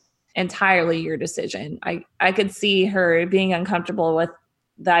entirely your decision. I could see her being uncomfortable with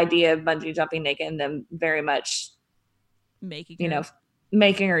the idea of bungee jumping naked and them very much making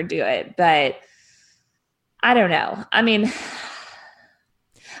her do it. But I don't know. I mean,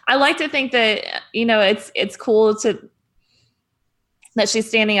 I like to think that, it's cool that she's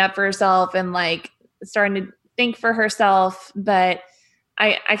standing up for herself and like starting to think for herself. But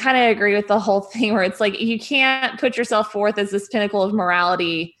I kind of agree with the whole thing where it's like, you can't put yourself forth as this pinnacle of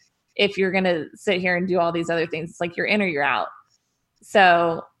morality if you're going to sit here and do all these other things. It's like you're in or you're out.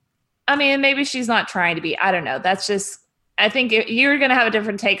 So, I mean, maybe she's not trying to be, I don't know. That's just, I think you're going to have a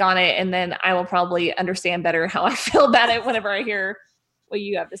different take on it. And then I will probably understand better how I feel about it whenever I hear what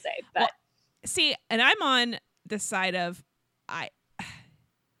you have to say. But well, see, and I'm on the side of, I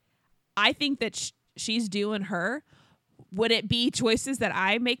think that she's doing her. Would it be choices that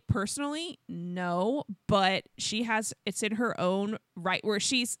I make personally? No, but it's in her own right where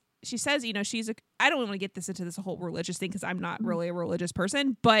she says, I don't want to get into this whole religious thing because I'm not really a religious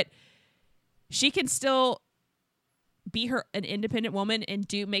person, but she can still be an independent woman and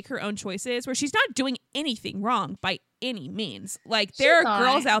make her own choices where she's not doing anything wrong by any means. Like, there are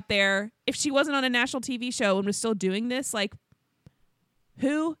girls out there, if she wasn't on a national TV show and was still doing this, like,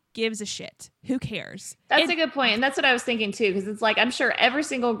 who gives a shit? Who cares? That's a good point. And that's what I was thinking too, because it's like, I'm sure every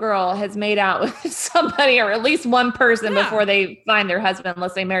single girl has made out with somebody or at least one person before they find their husband,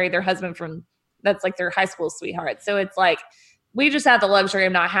 unless they marry their husband that's like their high school sweetheart. So it's like, we just have the luxury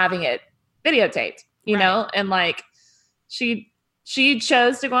of not having it videotaped, you know? And like, she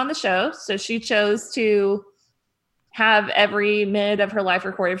chose to go on the show. So she chose to have every minute of her life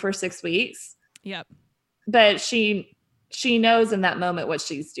recorded for 6 weeks. Yep. But she knows in that moment what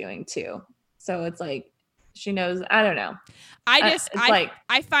she's doing too. So it's like, she knows. I don't know. I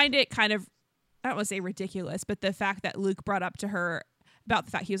find it kind of, I don't want to say ridiculous, but the fact that Luke brought up to her about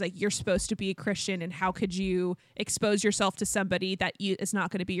the fact he was like, you're supposed to be a Christian and how could you expose yourself to somebody that is not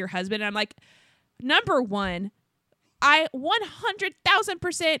going to be your husband? And I'm like, number one, I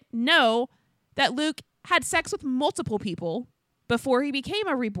 100,000% know that Luke had sex with multiple people before he became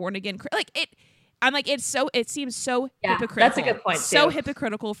a reborn again. I'm like, it seems so hypocritical. That's a good point too. So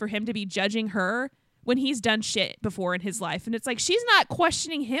hypocritical for him to be judging her when he's done shit before in his life. And it's like, she's not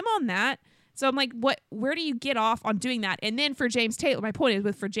questioning him on that. So I'm like, where do you get off on doing that? And then for James Taylor, my point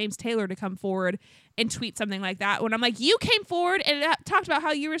is for James Taylor to come forward and tweet something like that, when I'm like, you came forward and talked about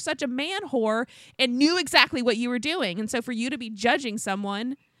how you were such a man whore and knew exactly what you were doing. And so for you to be judging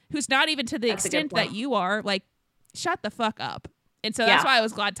someone who's not even to the extent that you are, like, shut the fuck up. And so that's why I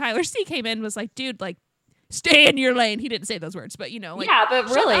was glad Tyler C came in and was like, dude, like, stay in your lane. He didn't say those words, but like, yeah, but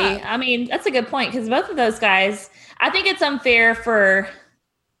really, I mean, that's a good point because both of those guys, I think it's unfair for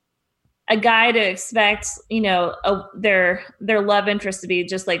a guy to expect, their love interest to be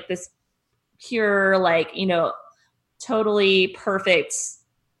just like this pure, like, totally perfect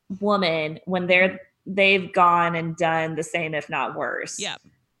woman when they've gone and done the same, if not worse. Yeah.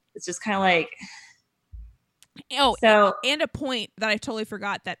 It's just kind of like, and a point that I totally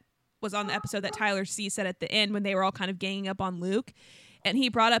forgot that was on the episode that Tyler C said at the end when they were all kind of ganging up on Luke, and he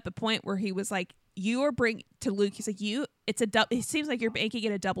brought up a point where he was like, you are bringing to Luke, he's like, it seems like you're making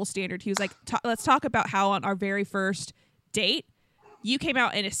it a double standard. He was like, let's talk about how on our very first date you came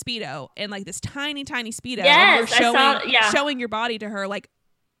out in a Speedo and like this tiny Speedo. Yes, and you're showing your body to her. Like,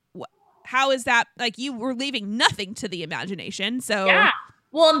 how is that? Like, you were leaving nothing to the imagination. So yeah.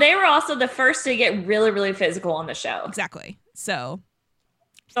 Well, and they were also the first to get really, really physical on the show. Exactly. So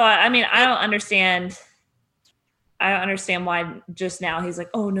I mean, I don't understand why just now he's like,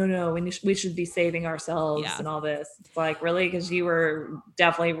 oh, no, we should be saving ourselves and all this. It's like, really? Because you were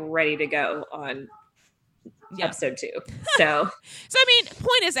definitely ready to go on episode 2. So, I mean,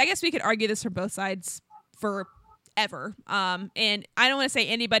 point is, I guess we could argue this from both sides forever. And I don't want to say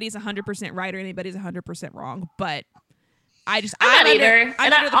anybody's 100% right or anybody's 100% wrong, but I'm just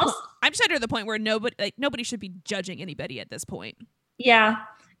under the point where nobody should be judging anybody at this point. Yeah.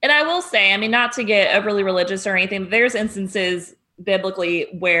 And I will say, I mean, not to get overly religious or anything, but there's instances biblically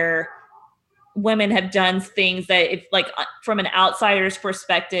where women have done things that, if like from an outsider's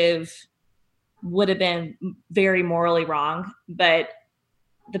perspective, would have been very morally wrong, but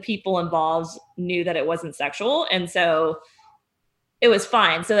the people involved knew that it wasn't sexual, and so it was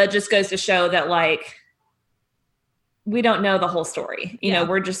fine. So that just goes to show that, like, we don't know the whole story. You know,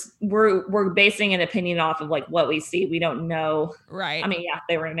 we're basing an opinion off of like what we see. We don't know. Right. I mean, yeah,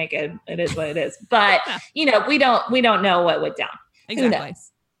 they were naked. It is what it is. But we don't know what went down. Exactly.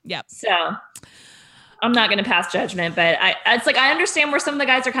 Yep. So I'm not going to pass judgment, but it's like, I understand where some of the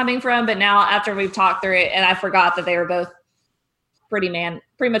guys are coming from, but now after we've talked through it and I forgot that they were both pretty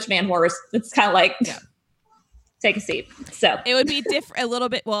much man whores. It's kind of like, take a seat. So it would be different a little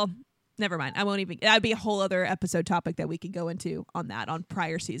bit. Well, never mind. I won't even. That'd be a whole other episode topic that we could go into on that, on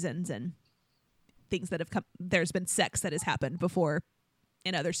prior seasons and things that have come. There's been sex that has happened before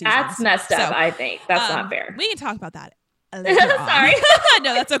in other seasons. That's messed up. I think that's not fair. We can talk about that later on. Sorry.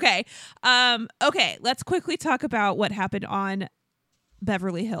 No, that's okay. Okay, let's quickly talk about what happened on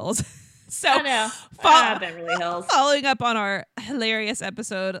Beverly Hills. So, Beverly Hills. Following up on our hilarious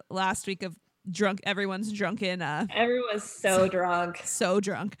episode last week of everyone's drunken. Everyone's so drunk. So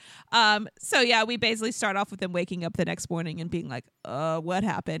drunk. So yeah, we basically start off with them waking up the next morning and being like, what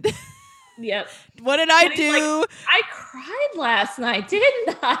happened? Yep. What did I do? Like, I cried last night,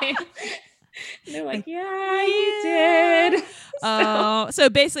 didn't I? And they're like, yeah, you did. So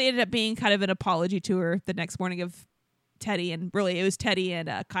basically ended up being kind of an apology tour the next morning of Teddy, and really it was Teddy and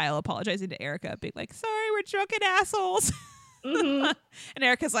Kyle apologizing to Erica, being like, sorry, we're drunken assholes. Mm-hmm. And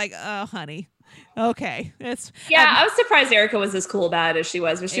Erica's like, oh, honey. Okay. I was surprised Erica was as cool about it as she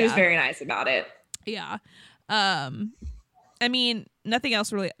was, but she was very nice about it. Yeah. I mean, nothing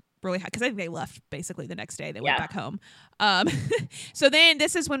else really because I think they left basically the next day. They went back home. So then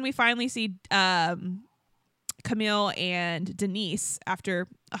this is when we finally see Camille and Denise after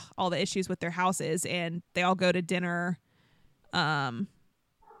all the issues with their houses, and they all go to dinner.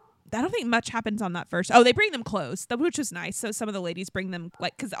 I don't think much happens on that first. Oh, they bring them clothes, which was nice. So some of the ladies bring them,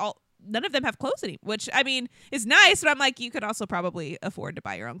 like, because none of them have clothes anymore, which, I mean, is nice. But I'm like, you could also probably afford to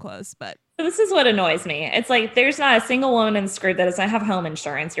buy your own clothes. But this is what annoys me. It's like, there's not a single woman in the script that does not have home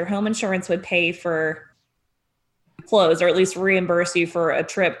insurance. Your home insurance would pay for clothes, or at least reimburse you for a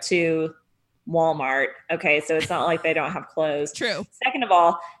trip to Walmart. Okay, so it's not like they don't have clothes. True. Second of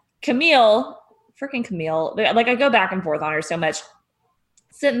all, freaking Camille, like I go back and forth on her so much.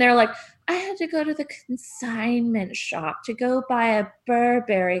 Sitting there like, I had to go to the consignment shop to go buy a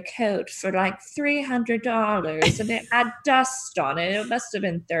Burberry coat for like $300 and it had dust on it. It must have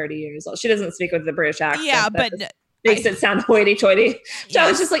been 30 years old. She doesn't speak with the British accent. Yeah, but makes it sound hoity-toity. So Yeah. I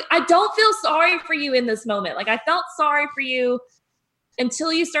was just like, I don't feel sorry for you in this moment. Like I felt sorry for you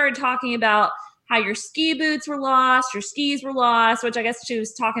until you started talking about how your ski boots were lost, your skis were lost, which I guess she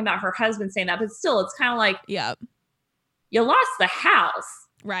was talking about her husband saying that, but still, it's kind of like, yeah, you lost the house.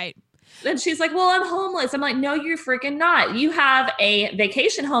 right. And she's like, well, I'm homeless. I'm like, no, you're freaking not. You have a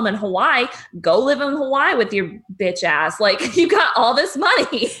vacation home in Hawaii. Go live in Hawaii with your bitch ass. Like, you got all this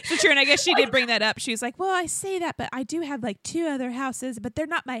money. So true. And I guess she did bring that up. She was like, well, I say that, but I do have like 2 other houses, but they're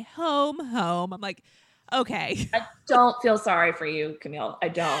not my home. I'm like, okay. I don't feel sorry for you, Camille. I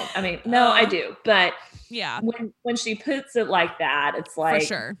don't. I mean, no, I do. But yeah, when she puts it like that, it's like. For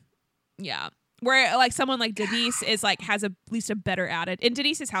sure. Yeah. Where like someone like Denise is like has at least a better attitude. And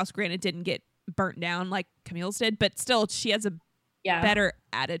Denise's house, granted, didn't get burnt down like Camille's did, but still she has a better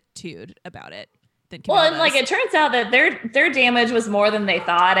attitude about it than Camille does. Like it turns out that their damage was more than they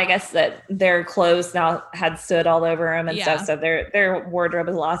thought. I guess that their clothes now had stood all over them and stuff, so their wardrobe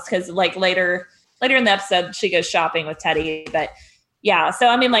is lost. Because like later in the episode, she goes shopping with Teddy. But yeah, so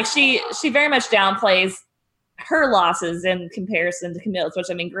I mean, like she very much downplays her losses in comparison to Camille's, which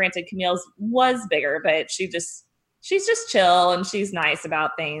I mean, granted, Camille's was bigger, but she's just chill and she's nice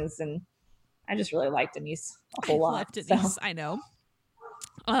about things. And I just really like Denise a whole lot. Love Denise, so. I know.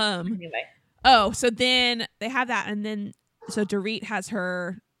 Anyway. Oh, so then they have that, and then so Dorit has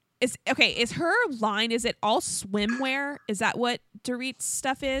her. Is her line? Is it all swimwear? Is that what Dorit's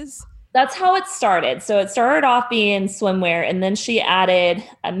stuff is? That's how it started. So it started off being swimwear, and then she added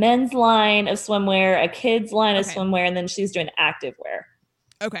a men's line of swimwear, a kids line of swimwear, and then she's doing activewear.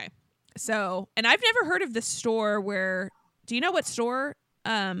 Okay. So, and I've never heard of the store where, do you know what store?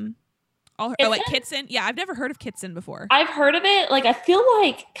 Like Kitson? Yeah, I've never heard of Kitson before. I've heard of it. Like, I feel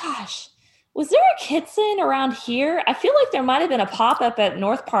like, gosh, was there a Kitson around here? I feel like there might have been a pop-up at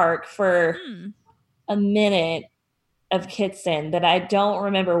North Park for a minute of Kitson that I don't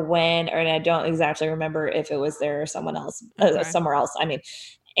remember when, and I don't exactly remember if it was there or somewhere else. I mean,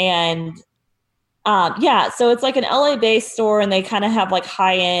 and so it's like an LA based store, and they kind of have like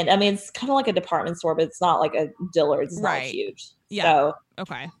high end. I mean, it's kind of like a department store, but it's not like a Dillard's. It's not huge. Yeah. So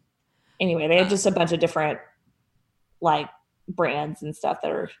okay. Anyway, they have just a bunch of different like brands and stuff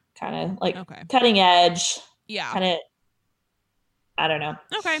that are kind of like cutting edge. Yeah. Kind of. I don't know.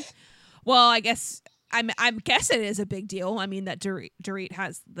 Okay. Well, I guess. I guess it is a big deal. I mean, that Dorit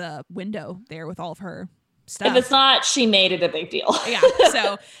has the window there with all of her stuff. If it's not, she made it a big deal. Yeah.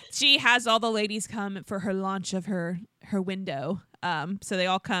 So she has all the ladies come for her launch of her window. So they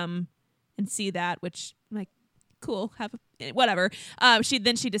all come and see that, which I'm like, cool, whatever. She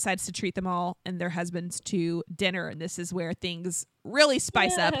decides to treat them all and their husbands to dinner, and this is where things really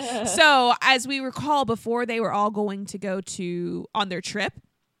spice up. So as we recall, before they were all going to go on their trip,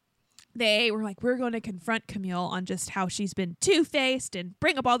 they were like, we're going to confront Camille on just how she's been two-faced and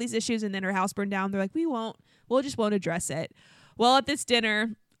bring up all these issues, and then her house burned down. They're like, we'll just won't address it. Well, at this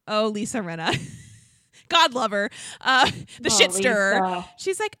dinner, Lisa Rinna, God love her, the shit stirrer, Lisa.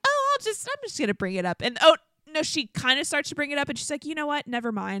 She's like, I'm just going to bring it up. And no, she kind of starts to bring it up, and she's like, you know what?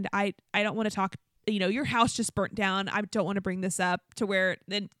 Never mind. I don't want to talk. Your house just burnt down. I don't want to bring this up, to where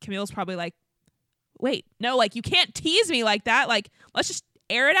then Camille's probably like, wait, no, like you can't tease me like that. Like, let's just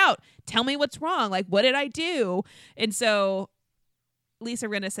air it out. Tell me what's wrong. Like, what did I do? And so Lisa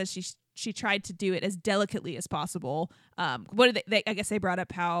Rinna says she tried to do it as delicately as possible. What did they I guess they brought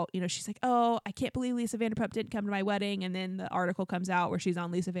up how, she's like, oh, I can't believe Lisa Vanderpump didn't come to my wedding. And then the article comes out where she's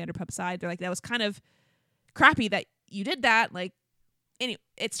on Lisa Vanderpump's side. They're like, that was kind of crappy that you did that. Like, anyway,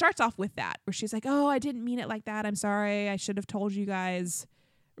 it starts off with that where she's like, oh, I didn't mean it like that. I'm sorry. I should have told you guys,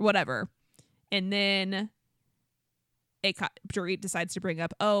 whatever. And then Dorit decides to bring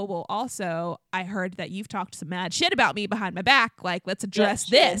up, oh, well, also, I heard that you've talked some mad shit about me behind my back. Like, let's address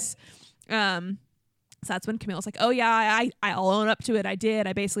this. So that's when Camille's like, oh, yeah, I'll own up to it. I did.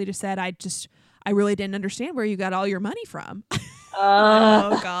 I basically just said, I really didn't understand where you got all your money from.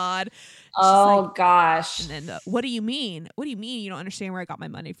 Oh, God. Oh, gosh. And then, what do you mean? What do you mean you don't understand where I got my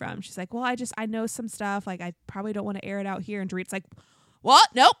money from? She's like, well, I know some stuff. Like, I probably don't want to air it out here. And Dorit's like, what?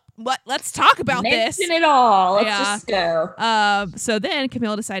 Nope. Let's talk about this. Mention it all. Let's just go. So then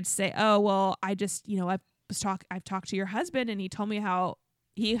Camille decides to say, oh, well, I've talked to your husband, and he told me how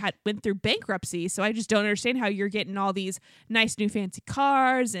he went through bankruptcy. So I just don't understand how you're getting all these nice new fancy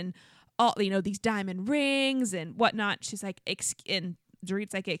cars and all, these diamond rings and whatnot. She's like, and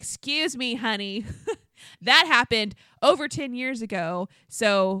Dorit's like, excuse me, honey. That happened over 10 years ago.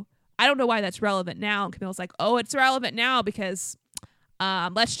 So I don't know why that's relevant now. And Camille's like, oh, it's relevant now because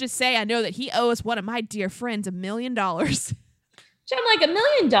let's just say I know that he owes one of my dear friends $1 million. I'm like, $1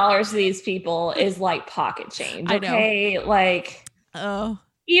 million to these people is like pocket change. Okay. Like, oh,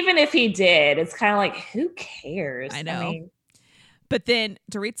 even if he did, it's kind of like, who cares? I know. But then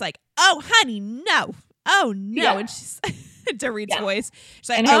Dorit's like, oh, honey, no. Oh, no. Yeah. And she's Dorit's voice. She's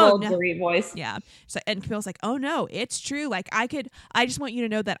like, and her little Dorit voice. Yeah. She's like, and Camille's like, oh, no, it's true. Like, I just want you to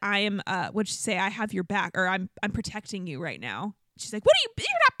know that I am, what'd she say? I have your back, or I'm protecting you right now. She's like, you're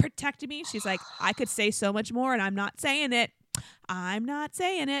not protecting me. She's like, I could say so much more and I'm not saying it. I'm not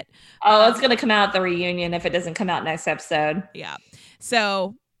saying it. Oh, it's going to come out at the reunion if it doesn't come out next episode. Yeah.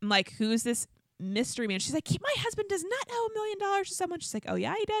 So I'm like, who's this mystery man? She's like, my husband does not owe $1 million to someone. She's like, oh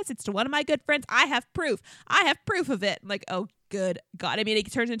yeah, he does. It's to one of my good friends. I have proof of it. I'm like, oh good God. I mean, it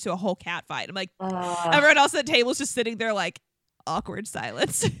turns into a whole cat fight. I'm like, everyone else at the table is just sitting there like awkward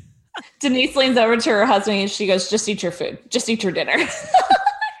silence. Denise leans over to her husband and she goes, just eat your food. Just eat your dinner.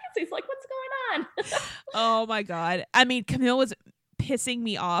 He's like, what's going on? Oh my God. I mean, Camille was pissing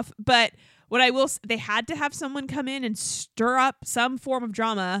me off, but what I will say, they had to have someone come in and stir up some form of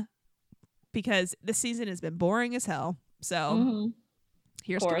drama because the season has been boring as hell. So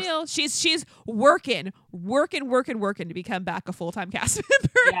here's Camille. She's working to become back a full-time cast member.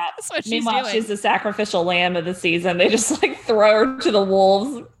 Yeah. That's what meanwhile, she's the sacrificial lamb of the season. They just like throw her to the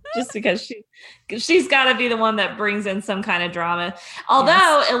wolves just because she's got to be the one that brings in some kind of drama.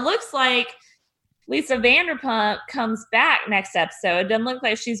 Although it looks like Lisa Vanderpump comes back next episode. It doesn't look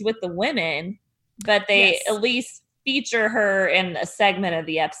like she's with the women, but they at least feature her in a segment of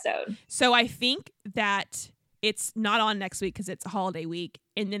the episode. So I think that it's not on next week because it's a holiday week,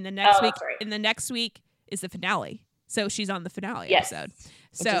 and then the next week, and the next week is the finale. So she's on the finale episode.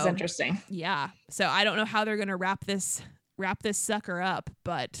 Which is interesting. Yeah. So I don't know how they're gonna wrap this sucker up,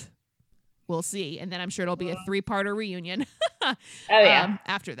 but we'll see. And then I'm sure it'll be a 3-parter reunion.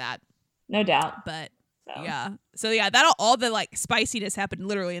 After that. No doubt. But So that'll all the like spiciness happened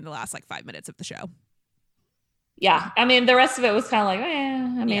literally in the last like 5 minutes of the show. Yeah. I mean, the rest of it was kind of like,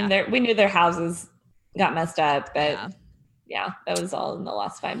 we knew their houses got messed up, but that was all in the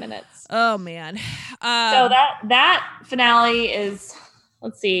last 5 minutes. Oh man. So that finale is,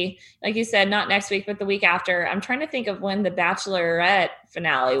 let's see, like you said, not next week, but the week after. I'm trying to think of when the Bachelorette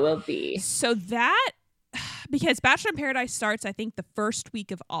finale will be. So that, because Bachelor in Paradise starts, I think, the first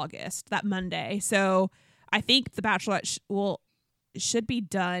week of August, that Monday. So I think the Bachelorette should be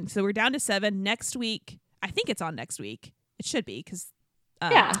done. So we're down to 7 next week. I think it's on next week. It should be because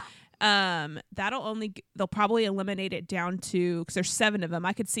they'll probably eliminate it down to, because there's 7 of them.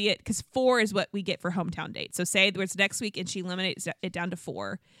 I could see it because 4 is what we get for hometown dates. So say it's next week and she eliminates it down to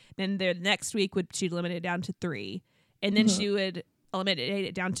 4. Then the next week she'd eliminate it down to 3, and then she would eliminate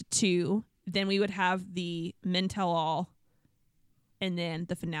it down to 2. Then we would have the Men Tell All, and then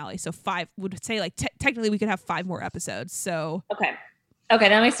the finale. So 5 would say like technically we could have 5 more episodes. So Okay,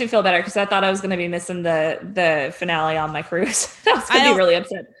 that makes me feel better because I thought I was going to be missing the finale on my cruise. I was going to be really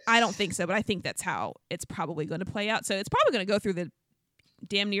upset. I don't think so, but I think that's how it's probably going to play out. So it's probably going to go through the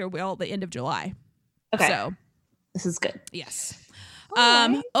damn near the end of July. Okay. So this is good. Yes.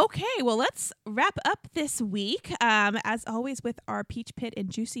 Right. Okay, well, let's wrap up this week. As always with our Peach Pit and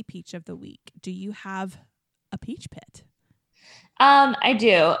Juicy Peach of the week. Do you have a Peach Pit? I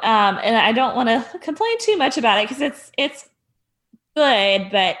do. And I don't want to complain too much about it because it's good,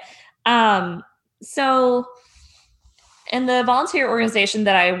 but so in the volunteer organization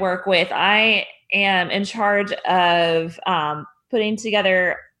that I work with, I am in charge of putting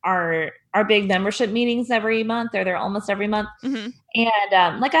together our big membership meetings every month, or they're almost every month. And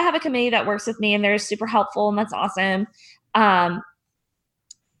like I have a committee that works with me and they're super helpful and that's awesome. But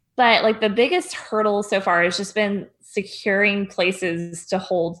like the biggest hurdle so far has just been securing places to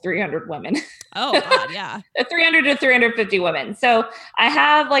hold 300 women. Oh God, yeah. 300 to 350 women. So I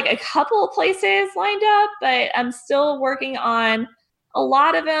have like a couple of places lined up, but I'm still working on a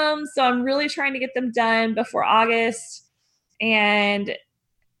lot of them. So I'm really trying to get them done before August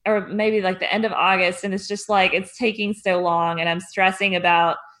or maybe like the end of August. And it's just like, it's taking so long and I'm stressing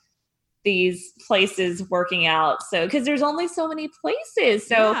about these places working out. So, because there's only so many places.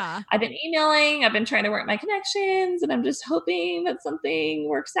 So I've been emailing, I've been trying to work my connections, and I'm just hoping that something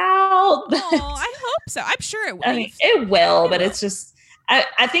works out. Oh, I hope so. I'm sure it will. I mean, it will, but it's just,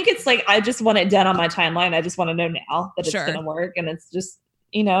 I think it's like, I just want it done on my timeline. I just want to know now that it's going to work. And it's just,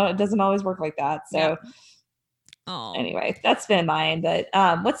 it doesn't always work like that. So anyway, that's been mine. But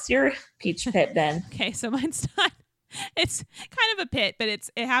what's your Peach Pit then? Okay, so mine's not It's kind of a pit, but it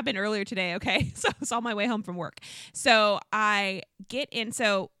happened earlier today. Okay. So I was on my way home from work. So I get in.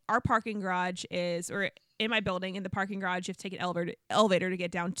 So our parking garage or in my building, in the parking garage, you have to take an elevator to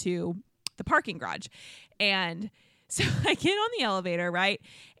get down to the parking garage. And so I get on the elevator, right?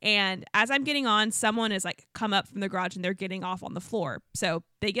 And as I'm getting on, someone is like come up from the garage and they're getting off on the floor. So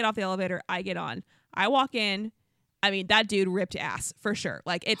they get off the elevator. I get on. I walk in. I mean, that dude ripped ass for sure.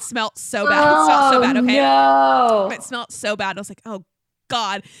 Like it smelled so bad. It smelled so bad. Okay. No. It smelled so bad. I was like, oh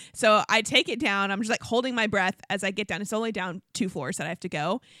God. So I take it down. I'm just like holding my breath as I get down. It's only down 2 floors that I have to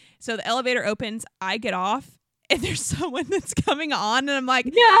go. So the elevator opens. I get off. And there's someone that's coming on, and I'm like,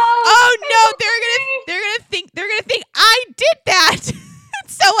 no, oh no, they're gonna think I did that.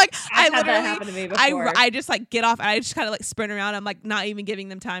 So like I had that literally happen to me before. I just like get off and I just kind of like sprint around. I'm like not even giving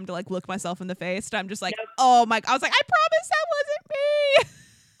them time to like look myself in the face. I'm just like, oh my, I was like, I promise that wasn't me.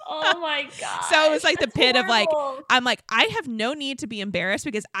 Oh my God. So it was like the pit horrible. of like, I'm like, I have no need to be embarrassed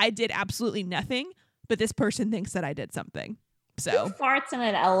because I did absolutely nothing, but this person thinks that I did something. So who farts in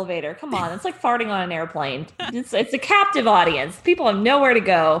an elevator? Come on, it's like farting on an airplane. It's a captive audience. People have nowhere to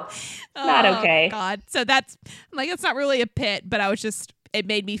go. Not okay. God. So I'm like, it's not really a pit, but I was just, it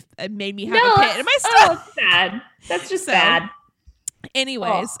made me have a pit in my stomach. Oh, it's sad. That's just sad.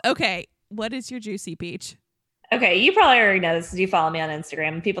 Anyways, okay. What is your juicy peach? Okay, you probably already know this because you follow me on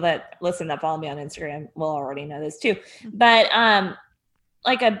Instagram. People that listen that follow me on Instagram will already know this too. But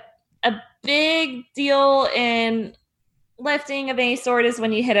like a big deal in lifting of any sort is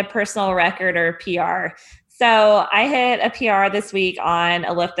when you hit a personal record or PR. So I hit a PR this week on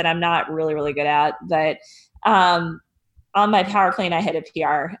a lift that I'm not really, really good at, but on my power clean, I hit a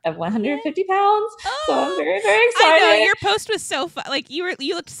PR of 150 pounds. So I'm very, very excited. I know your post was so fun. Like you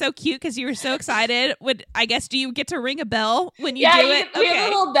looked so cute because you were so excited. Do you get to ring a bell when you do it? We have a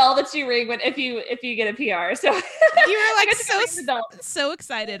little bell that you ring if you get a PR. So you were like so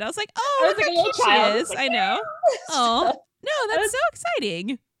excited. I was like, oh, look how cute she is. Like, I know. Oh no, that's so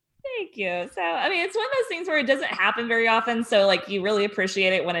exciting. Thank you. So, I mean, it's one of those things where it doesn't happen very often. So, like, you really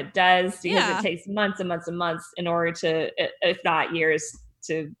appreciate it when it does because it takes months and months and months in order to, if not years,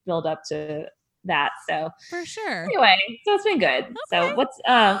 to build up to that. So, for sure. Anyway, so it's been good. Okay. So,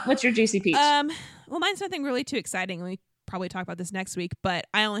 what's your juicy peach? Well, mine's nothing really too exciting. We probably talk about this next week, but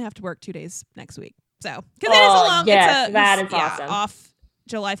I only have to work 2 days next week. So, because it is a long. Yes, that is awesome. Off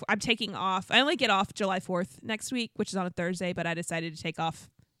July. I'm taking off. I only get off July 4th next week, which is on a Thursday, but I decided to take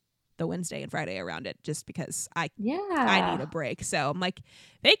off the Wednesday and Friday around it just because I need a break. So I'm like,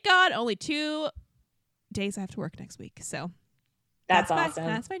 thank God, only 2 days I have to work next week. So that's awesome.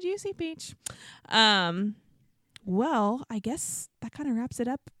 That's my juicy peach. Well, I guess that kind of wraps it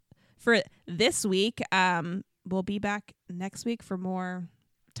up for this week. We'll be back next week for more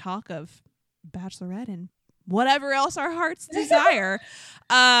talk of Bachelorette and whatever else our hearts desire.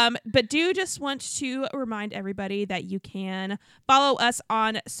 But do just want to remind everybody that you can follow us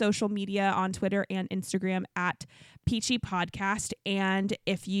on social media on Twitter and Instagram at Peachy Podcast. And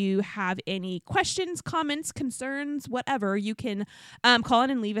if you have any questions, comments, concerns, whatever, you can call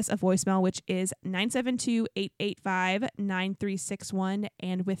in and leave us a voicemail, which is 972-885-9361.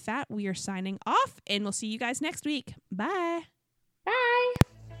 And with that, we are signing off and we'll see you guys next week. Bye. Bye.